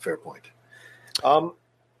 So it's a fair point. All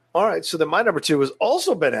right. So then my number 2 is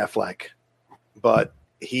also Ben Affleck, but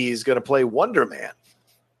he's going to play Wonder Man.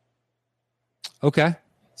 Okay.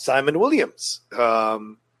 Simon Williams,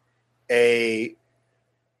 a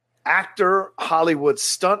actor, Hollywood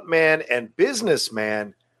stuntman, and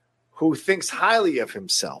businessman who thinks highly of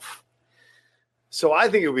himself. So I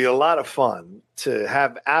think it would be a lot of fun to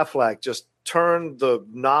have Affleck just turn the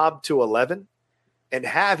knob to 11 and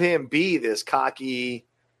have him be this cocky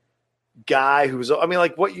guy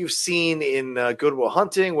like what you've seen in Good Will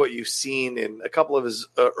Hunting, what you've seen in a couple of his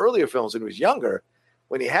earlier films when he was younger,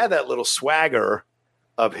 when he had that little swagger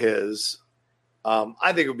of his. I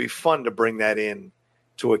think it would be fun to bring that in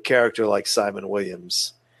to a character like Simon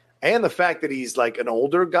Williams. And the fact that he's like an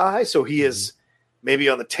older guy, so he is maybe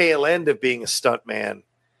on the tail end of being a stuntman,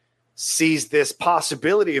 sees this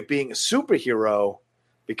possibility of being a superhero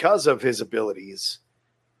because of his abilities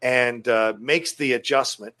and makes the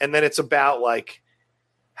adjustment. And then it's about like,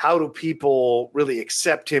 how do people really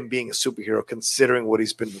accept him being a superhero considering what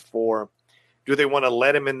he's been before? Do they want to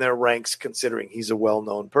let him in their ranks considering he's a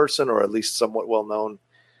well-known person or at least somewhat well-known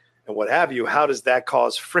and what have you? How does that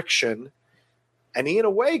cause friction? And he, in a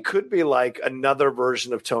way, could be like another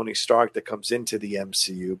version of Tony Stark that comes into the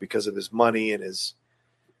MCU because of his money and his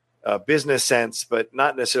business sense, but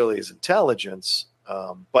not necessarily his intelligence,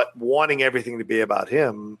 but wanting everything to be about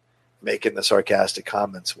him, making the sarcastic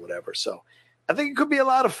comments, whatever. So I think it could be a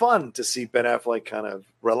lot of fun to see Ben Affleck kind of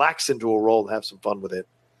relax into a role and have some fun with it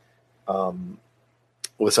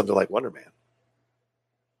with something like Wonder Man.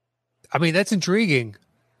 I mean, that's intriguing.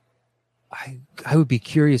 I would be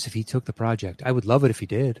curious if he took the project. I would love it if he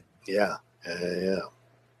did. Yeah.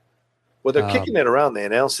 Well, they're kicking it around. They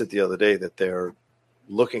announced it the other day that they're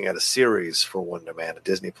looking at a series for Wonder Man, a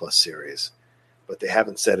Disney Plus series, but they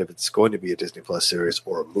haven't said if it's going to be a Disney Plus series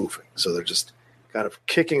or a movie. So they're just kind of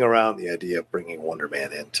kicking around the idea of bringing Wonder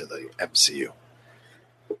Man into the MCU.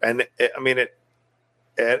 And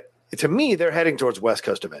to me, they're heading towards West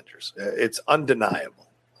Coast Avengers. It's undeniable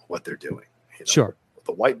what they're doing. Sure.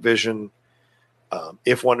 The White Vision.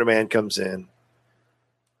 If Wonder Man comes in,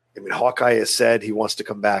 I mean, Hawkeye has said he wants to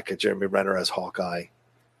come back at Jeremy Renner as Hawkeye.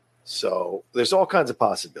 So there's all kinds of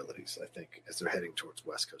possibilities, I think, as they're heading towards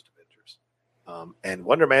West Coast Avengers. And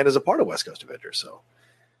Wonder Man is a part of West Coast Avengers. So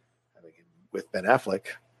having him with Ben Affleck,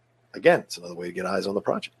 again, it's another way to get eyes on the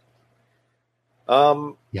project.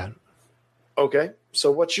 Yeah. Okay.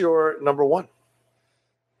 So what's your number one?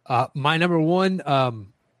 My number one.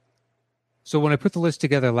 So when I put the list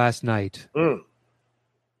together last night,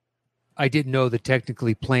 I didn't know that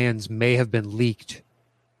technically plans may have been leaked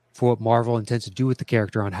for what Marvel intends to do with the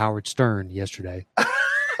character on Howard Stern yesterday.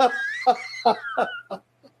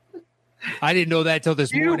 I didn't know that until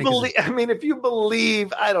this morning. If you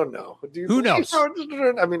believe, I don't know. Who knows?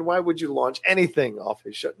 I mean, why would you launch anything off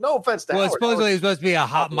his show? No offense to Howard. Supposedly it was supposed to be a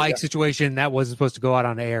hot mic situation that wasn't supposed to go out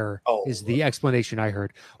on air. Is the explanation I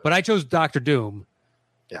heard. But I chose Dr. Doom.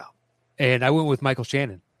 Yeah. And I went with Michael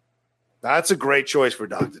Shannon. That's a great choice for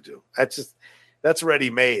Dr. Doom. That's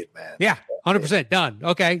ready made, man. Yeah, 100% done.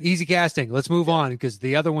 Okay, easy casting. Let's move on because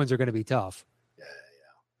the other ones are going to be tough.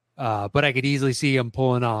 Yeah. But I could easily see him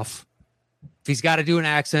pulling off. If he's got to do an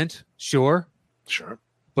accent, sure.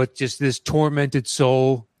 But just this tormented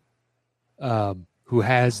soul who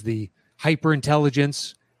has the hyper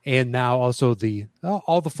intelligence and now also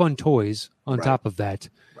all the fun toys on top of that.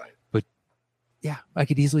 Right. But yeah, I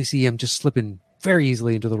could easily see him just slipping very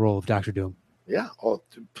easily into the role of Dr. Doom. Yeah. Oh,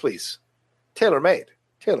 please. Tailor-made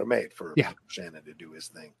for Shannon to do his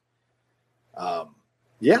thing.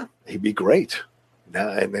 Yeah, he'd be great. Now,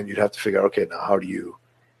 and then you'd have to figure out, okay, now how do you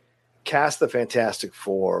cast the Fantastic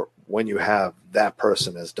Four when you have that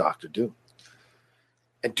person as Dr. Doom?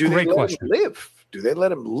 And do they let him live? Do they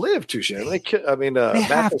let him live too, Shannon? They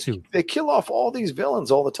have to. They kill off all these villains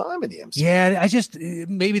all the time in the MCU. Yeah,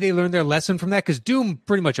 maybe they learned their lesson from that because Doom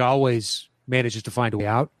pretty much always manages to find a way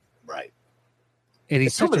out. Right. And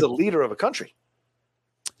he's Doom is a leader of a country.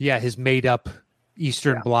 Yeah, his made-up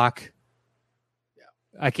Eastern Bloc. Yeah.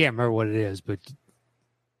 I can't remember what it is, but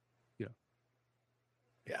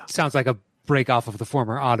sounds like a break off of the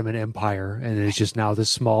former Ottoman Empire, and it's just now this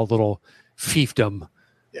small little fiefdom.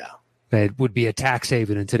 Yeah. That would be a tax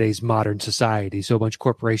haven in today's modern society. So a bunch of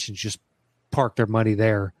corporations just park their money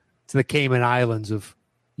there. It's the Cayman Islands of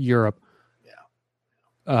Europe. Yeah.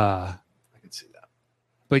 I can see that.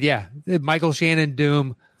 But yeah, Michael Shannon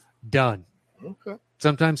Doom, done. Okay.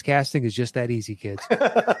 Sometimes casting is just that easy, kids.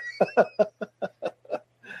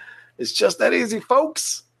 It's just that easy,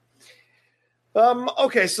 folks.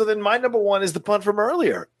 Okay, so then my number one is the punt from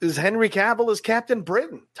earlier. Is Henry Cavill as Captain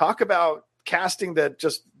Britain. Talk about casting that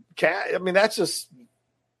just that's just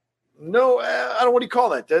no. I don't. What do you call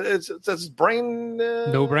that? That's brain.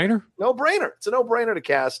 No brainer. No brainer. It's a no brainer to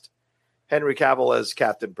cast Henry Cavill as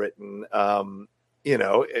Captain Britain. The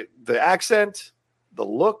accent, the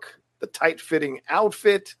look, the tight fitting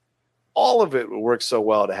outfit, all of it would work so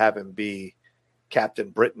well to have him be Captain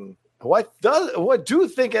Britain. Who I do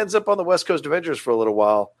think ends up on the West Coast Avengers for a little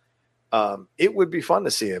while. It would be fun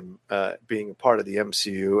to see him being a part of the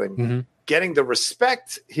MCU and getting the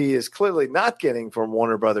respect he is clearly not getting from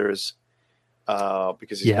Warner Brothers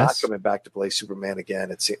because he's not coming back to play Superman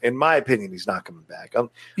again. In my opinion, he's not coming back.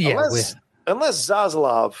 Unless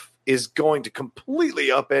Zaslav is going to completely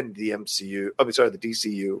upend the MCU. The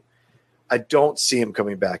DCU. I don't see him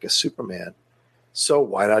coming back as Superman. So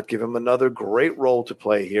why not give him another great role to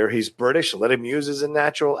play here? He's British. Let him use his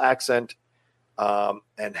natural accent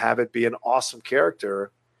and have it be an awesome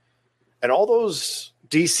character. And all those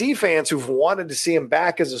DC fans who've wanted to see him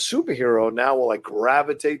back as a superhero now will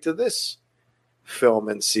gravitate to this film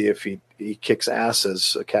and see if he kicks ass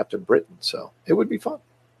as Captain Britain. So it would be fun.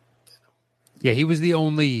 Yeah, he was the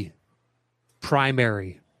only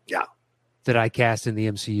primary that I cast in the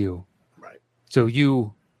MCU. Right. So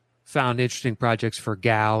you found interesting projects for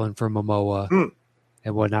Gal and for Momoa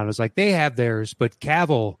and whatnot. I was like, they have theirs, but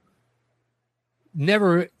Cavill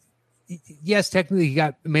never. Yes, technically he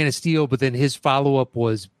got Man of Steel, but then his follow-up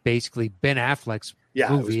was basically Ben Affleck's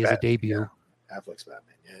movie as a debut. Yeah. Affleck's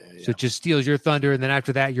Batman, Yeah. So it just steals your thunder, and then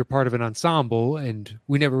after that, you're part of an ensemble. And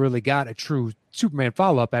we never really got a true Superman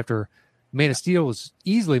follow-up after Man of Steel was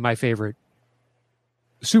easily my favorite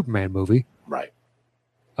Superman movie. Right.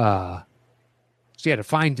 So you had to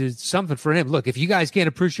find something for him. Look, if you guys can't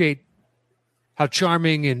appreciate how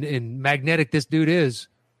charming and magnetic this dude is,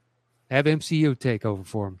 have MCU take over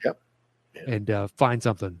for him. Yep. And find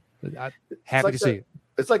something. I'm happy to see it.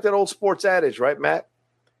 It's like that old sports adage, right, Matt?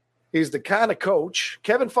 He's the kind of coach.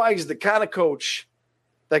 Kevin Feige is the kind of coach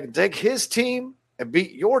that can take his team and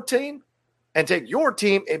beat your team and take your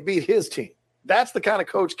team and beat his team. That's the kind of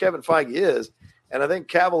coach Kevin Feige is. And I think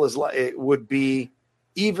Cavill it would be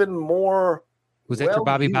even more. Was that your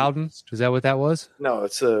Bobby Bowden? Was that what that was? No,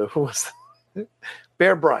 it's who was that?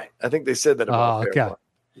 Bear Bryant. I think they said that about Bear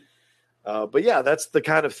Bryant. But yeah, that's the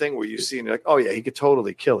kind of thing where you see and you're like, oh yeah, he could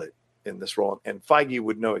totally kill it in this role. And Feige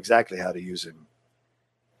would know exactly how to use him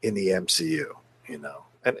in the MCU, you know.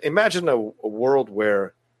 And imagine a world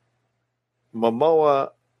where Momoa,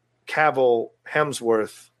 Cavill,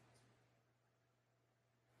 Hemsworth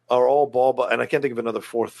are all and I can't think of another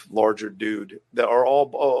fourth larger dude that are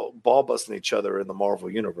all ball busting each other in the Marvel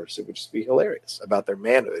universe. It would just be hilarious about their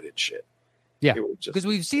manhood and shit. Yeah, because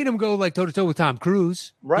we've seen him go like toe to toe with Tom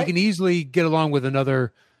Cruise. Right, he can easily get along with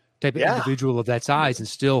another type of individual of that size and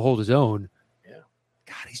still hold his own. Yeah,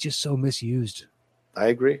 God, he's just so misused. I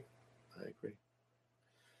agree.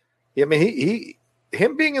 Yeah, I mean,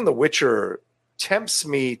 him being in The Witcher tempts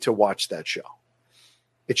me to watch that show.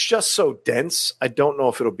 It's just so dense. I don't know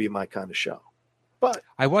if it'll be my kind of show. But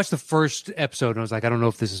I watched the first episode and I was like, I don't know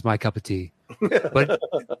if this is my cup of tea. But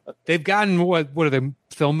they've gotten what are they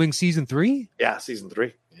filming season 3? Yeah, season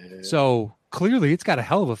 3. Yeah. So clearly it's got a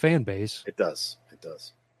hell of a fan base. It does.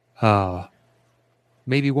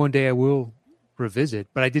 Maybe one day I will revisit,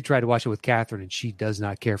 but I did try to watch it with Catherine and she does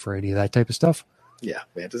not care for any of that type of stuff. Yeah,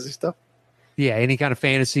 fantasy stuff. Yeah, any kind of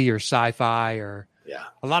fantasy or sci-fi or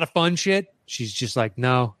a lot of fun shit. She's just like,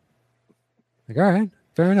 no. Like, all right,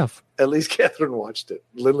 fair enough. At least Catherine watched it.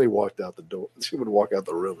 Lindley walked out the door. She would walk out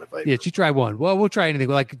the room if I. Yeah, she tried one. Well, we'll try anything.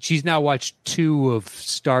 Like she's now watched 2 of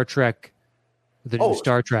Star Trek, the new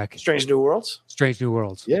Star Trek, Strange New Worlds. Strange New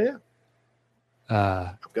Worlds. Yeah.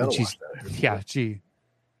 I've got to watch that. Yeah,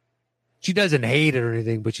 she doesn't hate it or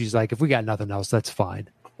anything, but she's like, if we got nothing else, that's fine.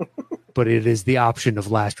 But it is the option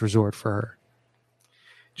of last resort for her.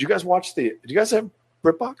 Did you guys have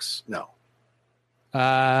BritBox? No.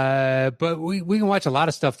 But we can watch a lot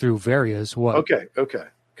of stuff through Various. What? Okay.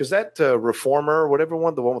 Because that Reformer, whatever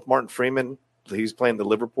one, the one with Martin Freeman, he's playing the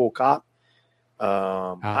Liverpool cop.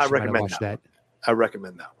 I recommend that. I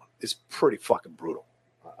recommend that one. It's pretty fucking brutal.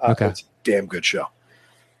 Okay. It's a damn good show.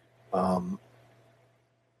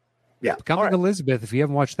 Yeah. Becoming Elizabeth, if you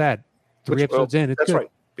haven't watched that, 3 episodes in, it's that's good.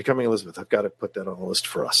 right. Becoming Elizabeth. I've got to put that on the list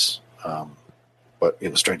for us. But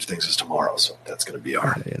Stranger Things is tomorrow, so that's going to be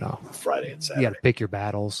our Friday and Saturday. You got to pick your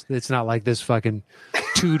battles. It's not like this fucking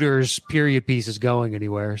Tudors period piece is going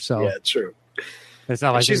anywhere. So yeah, true. It's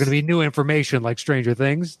not like there's going to be new information like Stranger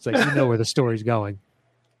Things. It's like you know where the story's going.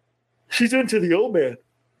 She's into the old man.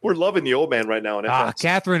 We're loving the old man right now.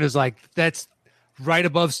 Catherine is like, that's right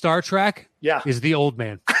above Star Trek. Yeah, is the old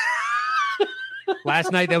man.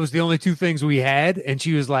 Last night, that was the only 2 things we had, and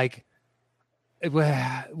she was like,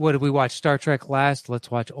 what did we watch? Star Trek last?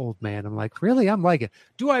 Let's watch Old Man. I'm like, really? I'm like it.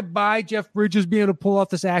 Do I buy Jeff Bridges being able to pull off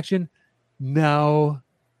this action? No.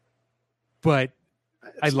 But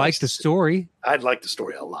I like the story. I like the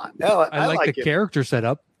story a lot. No, I like the character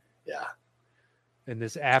setup. Yeah. And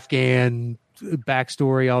this Afghan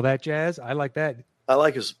backstory, all that jazz. I like that. I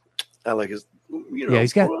like his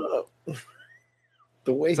he's got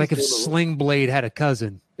the way it's like if Sling Blade had a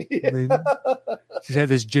cousin. Yeah. I mean, she's had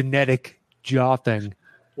this genetic jaw thing.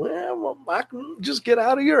 Well, I can just get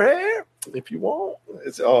out of your hair if you want.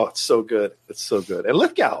 It's so good. It's so good. And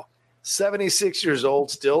Lithgow, 76 years old,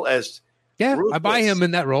 still as ruthless. I buy him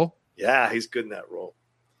in that role. Yeah, he's good in that role.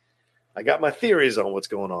 I got my theories on what's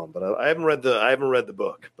going on, but I haven't read the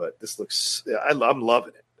book. But this looks, I'm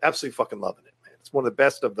loving it. Absolutely fucking loving it, man. It's one of the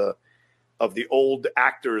best of the old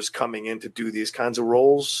actors coming in to do these kinds of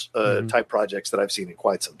roles, type projects that I've seen in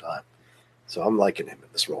quite some time. So I'm liking him in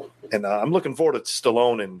this role. And I'm looking forward to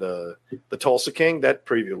Stallone in the Tulsa King. That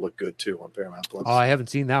preview looked good, too, on Paramount Plus. Oh, I haven't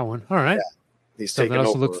seen that one. All right. Yeah. He's something taking else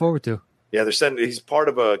over. to look forward to. Yeah, he's part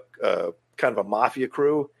of a kind of a mafia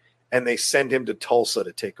crew, and they send him to Tulsa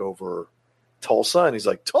to take over Tulsa. And he's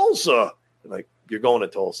like, Tulsa! And like, you're going to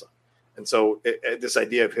Tulsa. And so this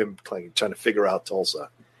idea of him trying to figure out Tulsa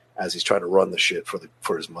as he's trying to run the shit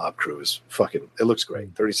for his mob crew is fucking, it looks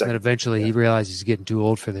great. 30 seconds. And eventually he realizes he's getting too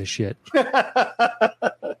old for this shit.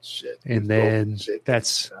 shit. And then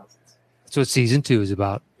that's what season 2 is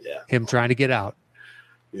about. Yeah. Him trying to get out.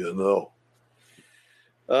 You know.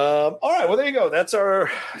 All right. Well, there you go. That's our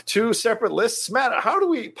 2 separate lists. Matt, how do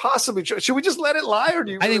we possibly should we just let it lie, or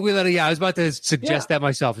do you? I think we let it. Yeah, I was about to suggest that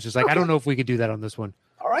myself. It's just like I don't know if we could do that on this one.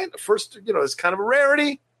 All right. First, it's kind of a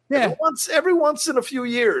rarity. Yeah. Every once in a few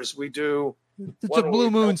years, we do. It's a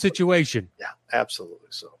blue moon situation. Yeah, absolutely.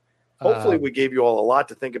 So hopefully we gave you all a lot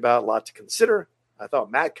to think about, a lot to consider. I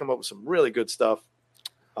thought Matt came up with some really good stuff.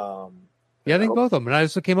 I think both of them. And I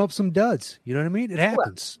also came up with some duds. You know what I mean? It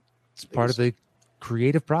happens. It's part of the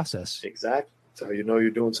creative process. Exactly. That's how you know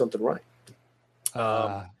you're doing something right. What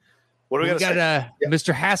are we going to say? Got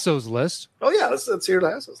Mr. Hasso's list. Oh, yeah. Let's hear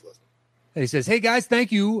the Hasso's list. He says, hey, guys,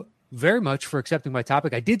 thank you very much for accepting my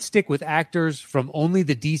topic. I did stick with actors from only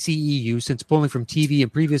the DCEU since pulling from TV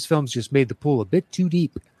and previous films just made the pool a bit too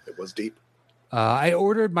deep. It was deep. I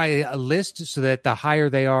ordered my list so that the higher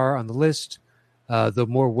they are on the list, the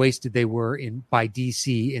more wasted they were by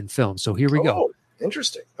DC in film. So here we go.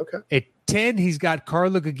 Interesting. Okay. At 10, he's got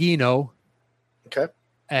Carla Gugino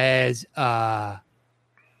as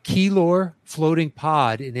Keylor Floating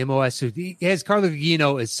Pod in MOS. So he has Carla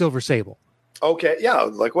Gugino as Silver Sable. Okay. Yeah.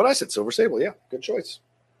 Like what I said, Silver Sable. Yeah. Good choice.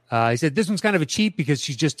 He said, this one's kind of a cheat because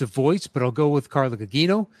she's just a voice, but I'll go with Carla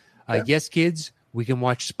Gugino. Yes, kids, we can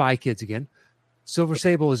watch Spy Kids again. Silver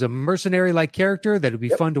Sable is a mercenary-like character that would be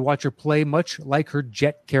fun to watch her play, much like her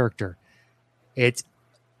Jet character. It's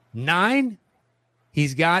 9.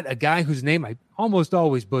 He's got a guy whose name I almost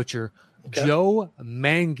always butcher, Joe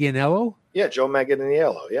Manganiello. Yeah, Joe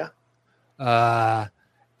Manganiello, yeah.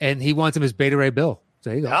 And he wants him as Beta Ray Bill.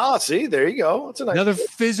 There you go. Ah, see, there you go. That's a nice another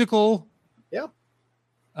physical. Yeah.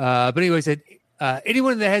 But anyway, said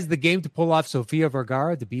anyone that has the game to pull off Sofia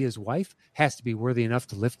Vergara to be his wife has to be worthy enough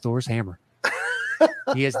to lift Thor's hammer.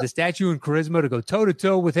 He has the stature and charisma to go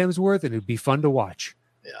toe-to-toe with Hemsworth, and it'd be fun to watch.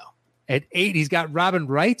 Yeah. At 8, he's got Robin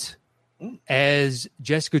Wright as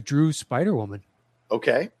Jessica Drew's Spider-Woman.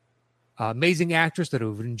 Okay. Amazing actress that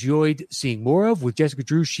I've enjoyed seeing more of. With Jessica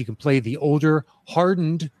Drew, she can play the older,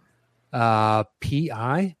 hardened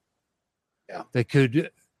PI that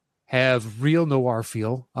could have real noir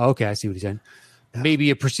feel. Okay, I see what he's saying. Yeah.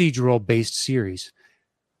 Maybe a procedural-based series.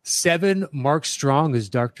 7, Mark Strong as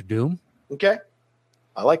Dr. Doom. Okay.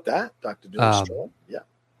 I like that. Dr. Doom Strong. Yeah.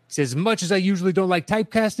 Says, as much as I usually don't like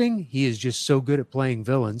typecasting, he is just so good at playing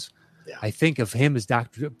villains. Yeah. I think him as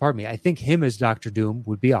Dr. Doom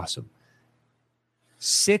would be awesome.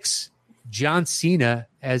 6, John Cena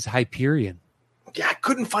as Hyperion. Yeah, I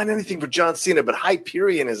couldn't find anything for John Cena, but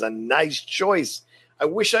Hyperion is a nice choice. I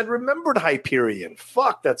wish I'd remembered Hyperion.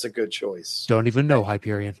 Fuck, that's a good choice. Don't even know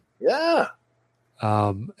Hyperion. Yeah.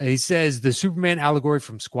 He says the Superman allegory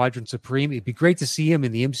from Squadron Supreme. It'd be great to see him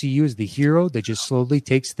in the MCU as the hero that just slowly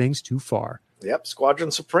takes things too far. Yep,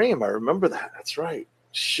 Squadron Supreme. I remember that. That's right.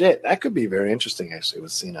 Shit, that could be very interesting, actually,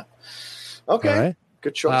 with Cena. Okay, right.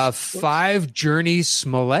 Good choice. 5, Journey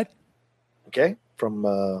Smollett. Okay, from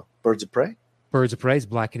Birds of Prey. Birds of Prey is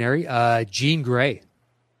Black Canary. Jean Grey.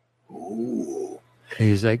 Ooh.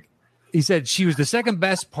 He said she was the second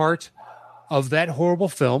best part of that horrible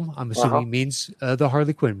film. I'm assuming he means the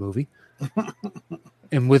Harley Quinn movie.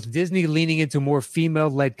 And with Disney leaning into more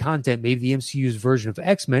female-led content, maybe the MCU's version of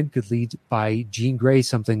X-Men could lead by Jean Grey,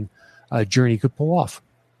 something Journey could pull off.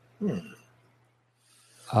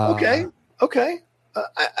 Okay.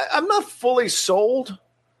 I'm not fully sold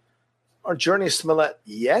on Journey Smollett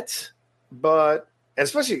yet, but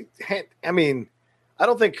especially, I mean, I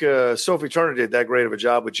don't think Sophie Turner did that great of a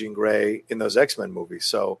job with Jean Grey in those X-Men movies.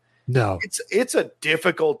 So no, it's a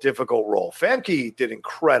difficult role. Famke did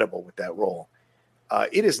incredible with that role.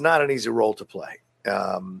 It is not an easy role to play.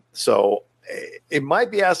 So it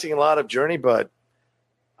might be asking a lot of Journey, but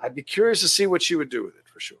I'd be curious to see what she would do with it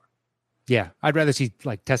for sure. Yeah, I'd rather see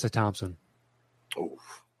like Tessa Thompson. Oh,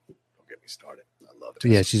 don't get me started. I love it.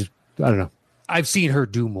 Yeah, I don't know. I've seen her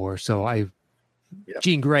do more, so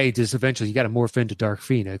Jean Grey just eventually you got to morph into Dark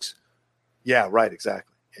Phoenix. Yeah, right,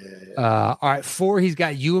 exactly. All right, 4, he's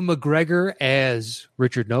got Ewan McGregor as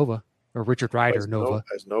Richard Nova or Richard Rider Nova.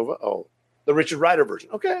 As Nova? Oh, the Richard Rider version.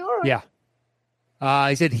 Okay, all right. Yeah.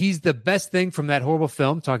 He said he's the best thing from that horrible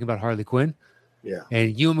film, talking about Harley Quinn. Yeah.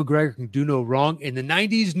 And Ewan McGregor can do no wrong. In the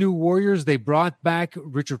 90s New Warriors, they brought back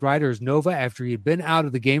Richard Rider as Nova after he had been out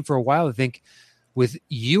of the game for a while. I think with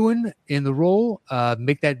Ewan in the role,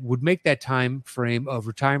 make that time frame of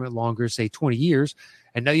retirement longer, say 20 years.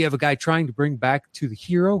 And now you have a guy trying to bring back to the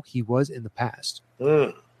hero he was in the past.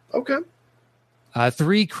 Okay.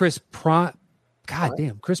 3, Chris Pine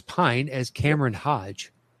as Cameron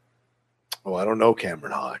Hodge. Oh, I don't know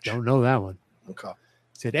Cameron Hodge. Don't know that one. Okay.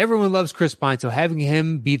 Said everyone loves Chris Pine, so having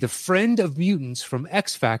him be the friend of mutants from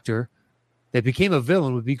X Factor that became a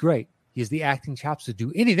villain would be great. He has the acting chops to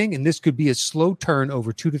do anything, and this could be a slow turn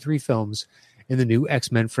over 2 to 3 films in the new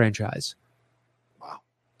X-Men franchise.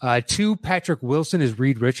 Wow. 2, Patrick Wilson is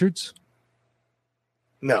Reed Richards.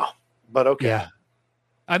 No, but okay. Yeah.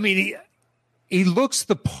 I mean, he looks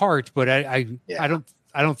the part, but I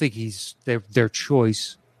don't think he's their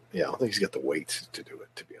choice. Yeah, I don't think he's got the weight to do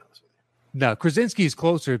it, to be honest with you. No, Krasinski is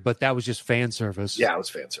closer, but that was just fan service. Yeah, it was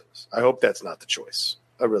fan service. I hope that's not the choice.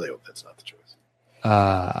 I really hope that's not the choice.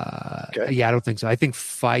 Okay. Yeah, I don't think so. I think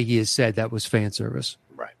Feige has said that was fan service.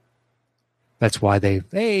 Right. That's why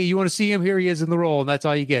hey, you want to see him? Here he is in the role, and that's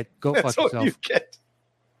all you get. Go That's fuck all yourself. you get.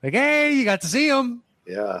 Like, hey, you got to see him.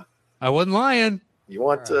 Yeah. I wasn't lying. You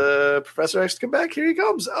want Professor X to come back? Here he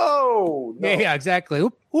comes. Oh, no. Yeah, exactly.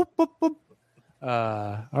 Oop, oop, oop, oop.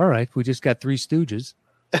 All right, we just got 3 Stooges.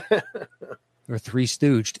 Or 3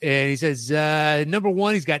 Stooged. And he says, number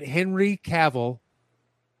 1, he's got Henry Cavill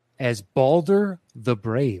as Balder the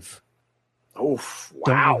Brave. Oh, Don't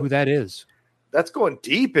wow. know who that is. That's going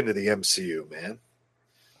deep into the MCU, man.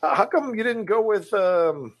 How come you didn't go with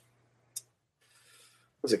was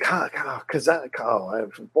it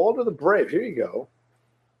Balder the Brave? Here you go.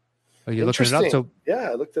 Oh, you're looking it up? So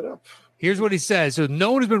yeah, I looked it up. here's what he says. So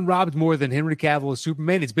no one has been robbed more than Henry Cavill as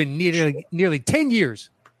Superman. It's been nearly 10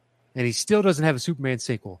 years, and he still doesn't have a Superman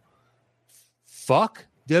sequel. Fuck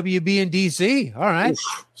WB and DC. All right.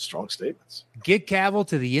 Oof, strong statements. Get Cavill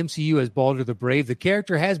to the MCU as Balder the Brave. The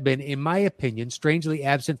character has been, in my opinion, strangely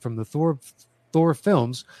absent from the Thor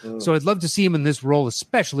films. So I'd love to see him in this role,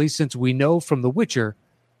 especially since we know from The Witcher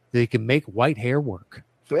that he can make white hair work.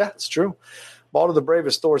 Yeah, it's true. Balder the Brave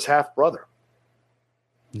is Thor's half brother.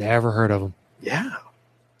 Never heard of him. Yeah.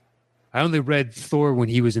 I only read Thor when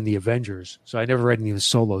he was in the Avengers, so I never read any of his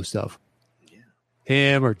solo stuff. Yeah.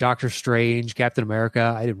 Him or Doctor Strange, Captain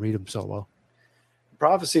America, I didn't read him solo.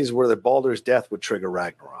 Prophecies were that Balder's death would trigger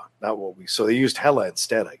Ragnarok. Not what we. So they used Hela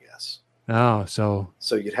instead, I guess. Oh,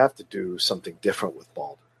 so you'd have to do something different with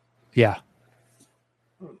Balder. yeah.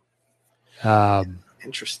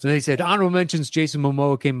 Interesting. So they said honorable mentions. Jason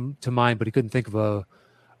Momoa came to mind, but he couldn't think of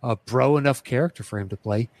a bro enough character for him to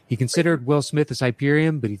play. He considered Will Smith as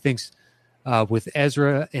Hyperion, but he thinks with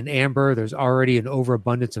Ezra and Amber, there's already an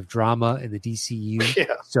overabundance of drama in the DCU.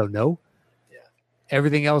 Yeah. So no. Yeah.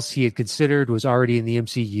 Everything else he had considered was already in the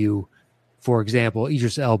MCU. For example,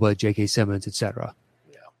 Idris Elba, J.K. Simmons, etc.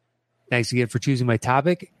 Yeah. Thanks again for choosing my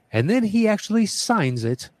topic. And then he actually signs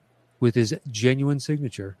it with his genuine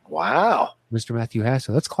signature. Wow. Mr. Matthew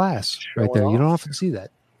Hassel. That's class Showing right there. You don't off. often see that.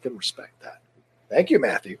 Can respect that. Thank you,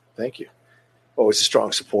 Matthew. Thank you. Always a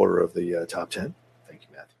strong supporter of the top 10. Thank you,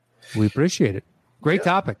 Matthew. We appreciate it. Great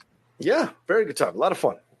topic. Yeah, very good topic. A lot of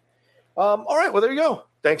fun. All right, well, there you go.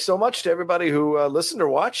 Thanks so much to everybody who listened or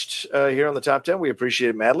watched here on the top 10. We appreciate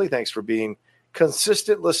it madly. Thanks for being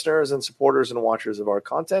consistent listeners and supporters and watchers of our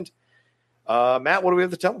content. Matt, what do we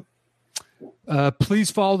have to tell them? Please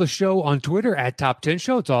follow the show on Twitter at Top 10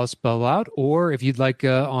 Show. It's all spelled out. Or if you'd like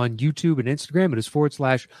on YouTube and Instagram, it is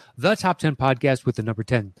 / the Top 10 Podcast with the number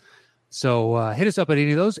 10. So hit us up at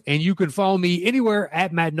any of those. And you can follow me anywhere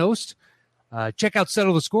at Matt Nost. Check out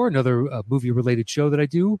Settle the Score, another movie-related show that I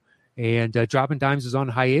do. And Dropping Dimes is on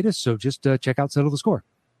hiatus. So just check out Settle the Score.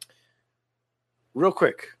 Real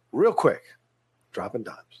quick. Dropping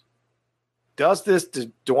Dimes. Does this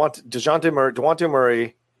DeJounte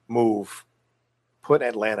Murray move put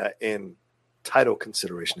Atlanta in title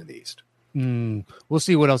consideration in the East? We'll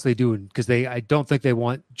see what else they do because I don't think they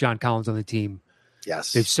want John Collins on the team.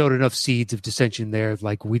 Yes. They've sowed enough seeds of dissension there.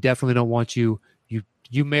 Like, we definitely don't want you.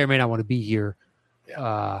 You may or may not want to be here.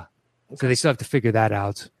 Yeah. So they still have to figure that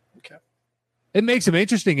out. Okay. It makes them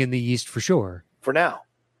interesting in the East for sure. For now.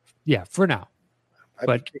 Yeah, for now.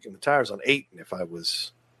 I'd be kicking the tires on 8 if I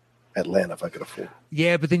was Atlanta, if I could afford it.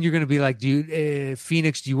 Yeah, but then you're going to be like,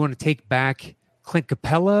 Phoenix, do you want to take back Clint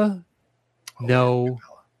Capella? No. Clint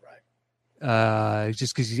Capella. Right.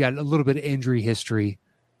 Just because he's got a little bit of injury history.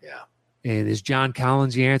 Yeah. And is John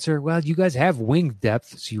Collins the answer? Well, you guys have wing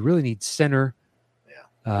depth, so you really need center.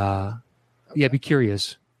 Yeah. Yeah, be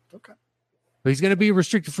curious. Okay. But he's going to be a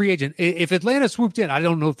restricted free agent. If Atlanta swooped in, I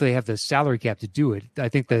don't know if they have the salary cap to do it. I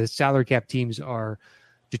think the salary cap teams are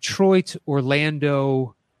Detroit,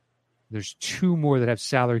 Orlando. There's 2 more that have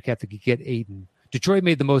salary cap that could get Ayton. Detroit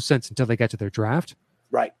made the most sense until they got to their draft.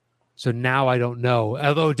 Right. So now I don't know.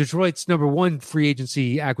 Although Detroit's number 1 free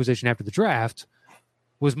agency acquisition after the draft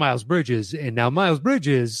was Miles Bridges. And now Miles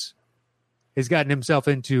Bridges has gotten himself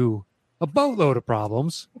into a boatload of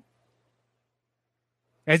problems.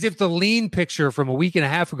 As if the lean picture from a week and a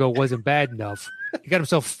half ago wasn't bad enough. He got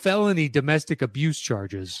himself felony domestic abuse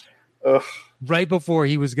charges Ugh. right before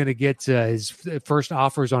he was going to get his first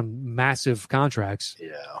offers on massive contracts.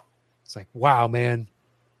 Yeah. It's like, wow, man.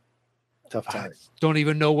 Tough time. I don't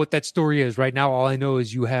even know what that story is. Right now, all I know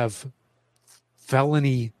is you have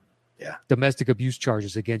felony domestic abuse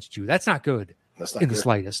charges against you. That's not good. That's not in good. the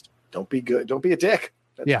slightest. Don't be good. Don't be a dick.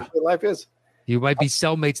 That's what life is. You might be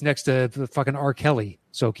cellmates next to the fucking R. Kelly.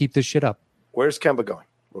 So keep this shit up. Where's Kemba going?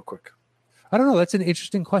 Real quick. I don't know. That's an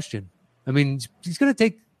interesting question. I mean, he's going to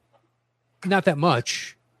take not that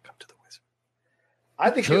much. Come to the Wizards.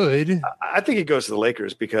 I think he goes to the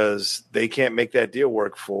Lakers because they can't make that deal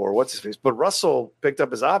work for what's his face. But Russell picked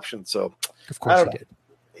up his option, so of course he did.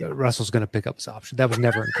 Yeah. Russell's going to pick up his option. That was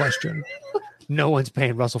never in question. No one's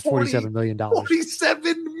paying Russell $47 million.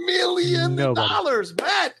 $47 million,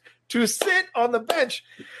 Matt, to sit on the bench.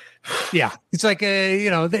 Yeah, it's like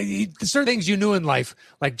certain things you knew in life,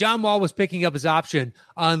 like John Wall was picking up his option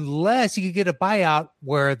unless he could get a buyout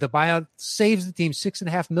where the buyout saves the team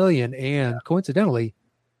 $6.5 million, and coincidentally,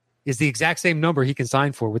 is the exact same number he can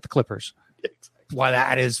sign for with the Clippers. Exactly. Why,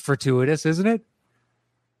 that is fortuitous, isn't it?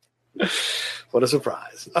 What a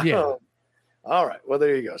surprise! Yeah. All right. Well,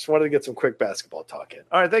 there you go. Just wanted to get some quick basketball talk in.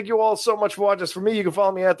 All right. Thank you all so much for watching. For me, you can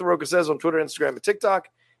follow me at The Rocha Says on Twitter, Instagram, and TikTok.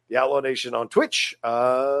 The Outlaw Nation on Twitch.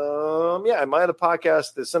 And my other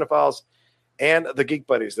podcast, The Cinephiles and The Geek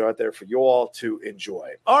Buddies. They're out there for you all to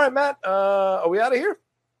enjoy. All right, Matt. Are we out of here?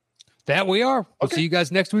 That we are. We'll see you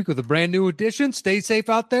guys next week with a brand new edition. Stay safe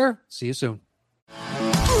out there. See you soon.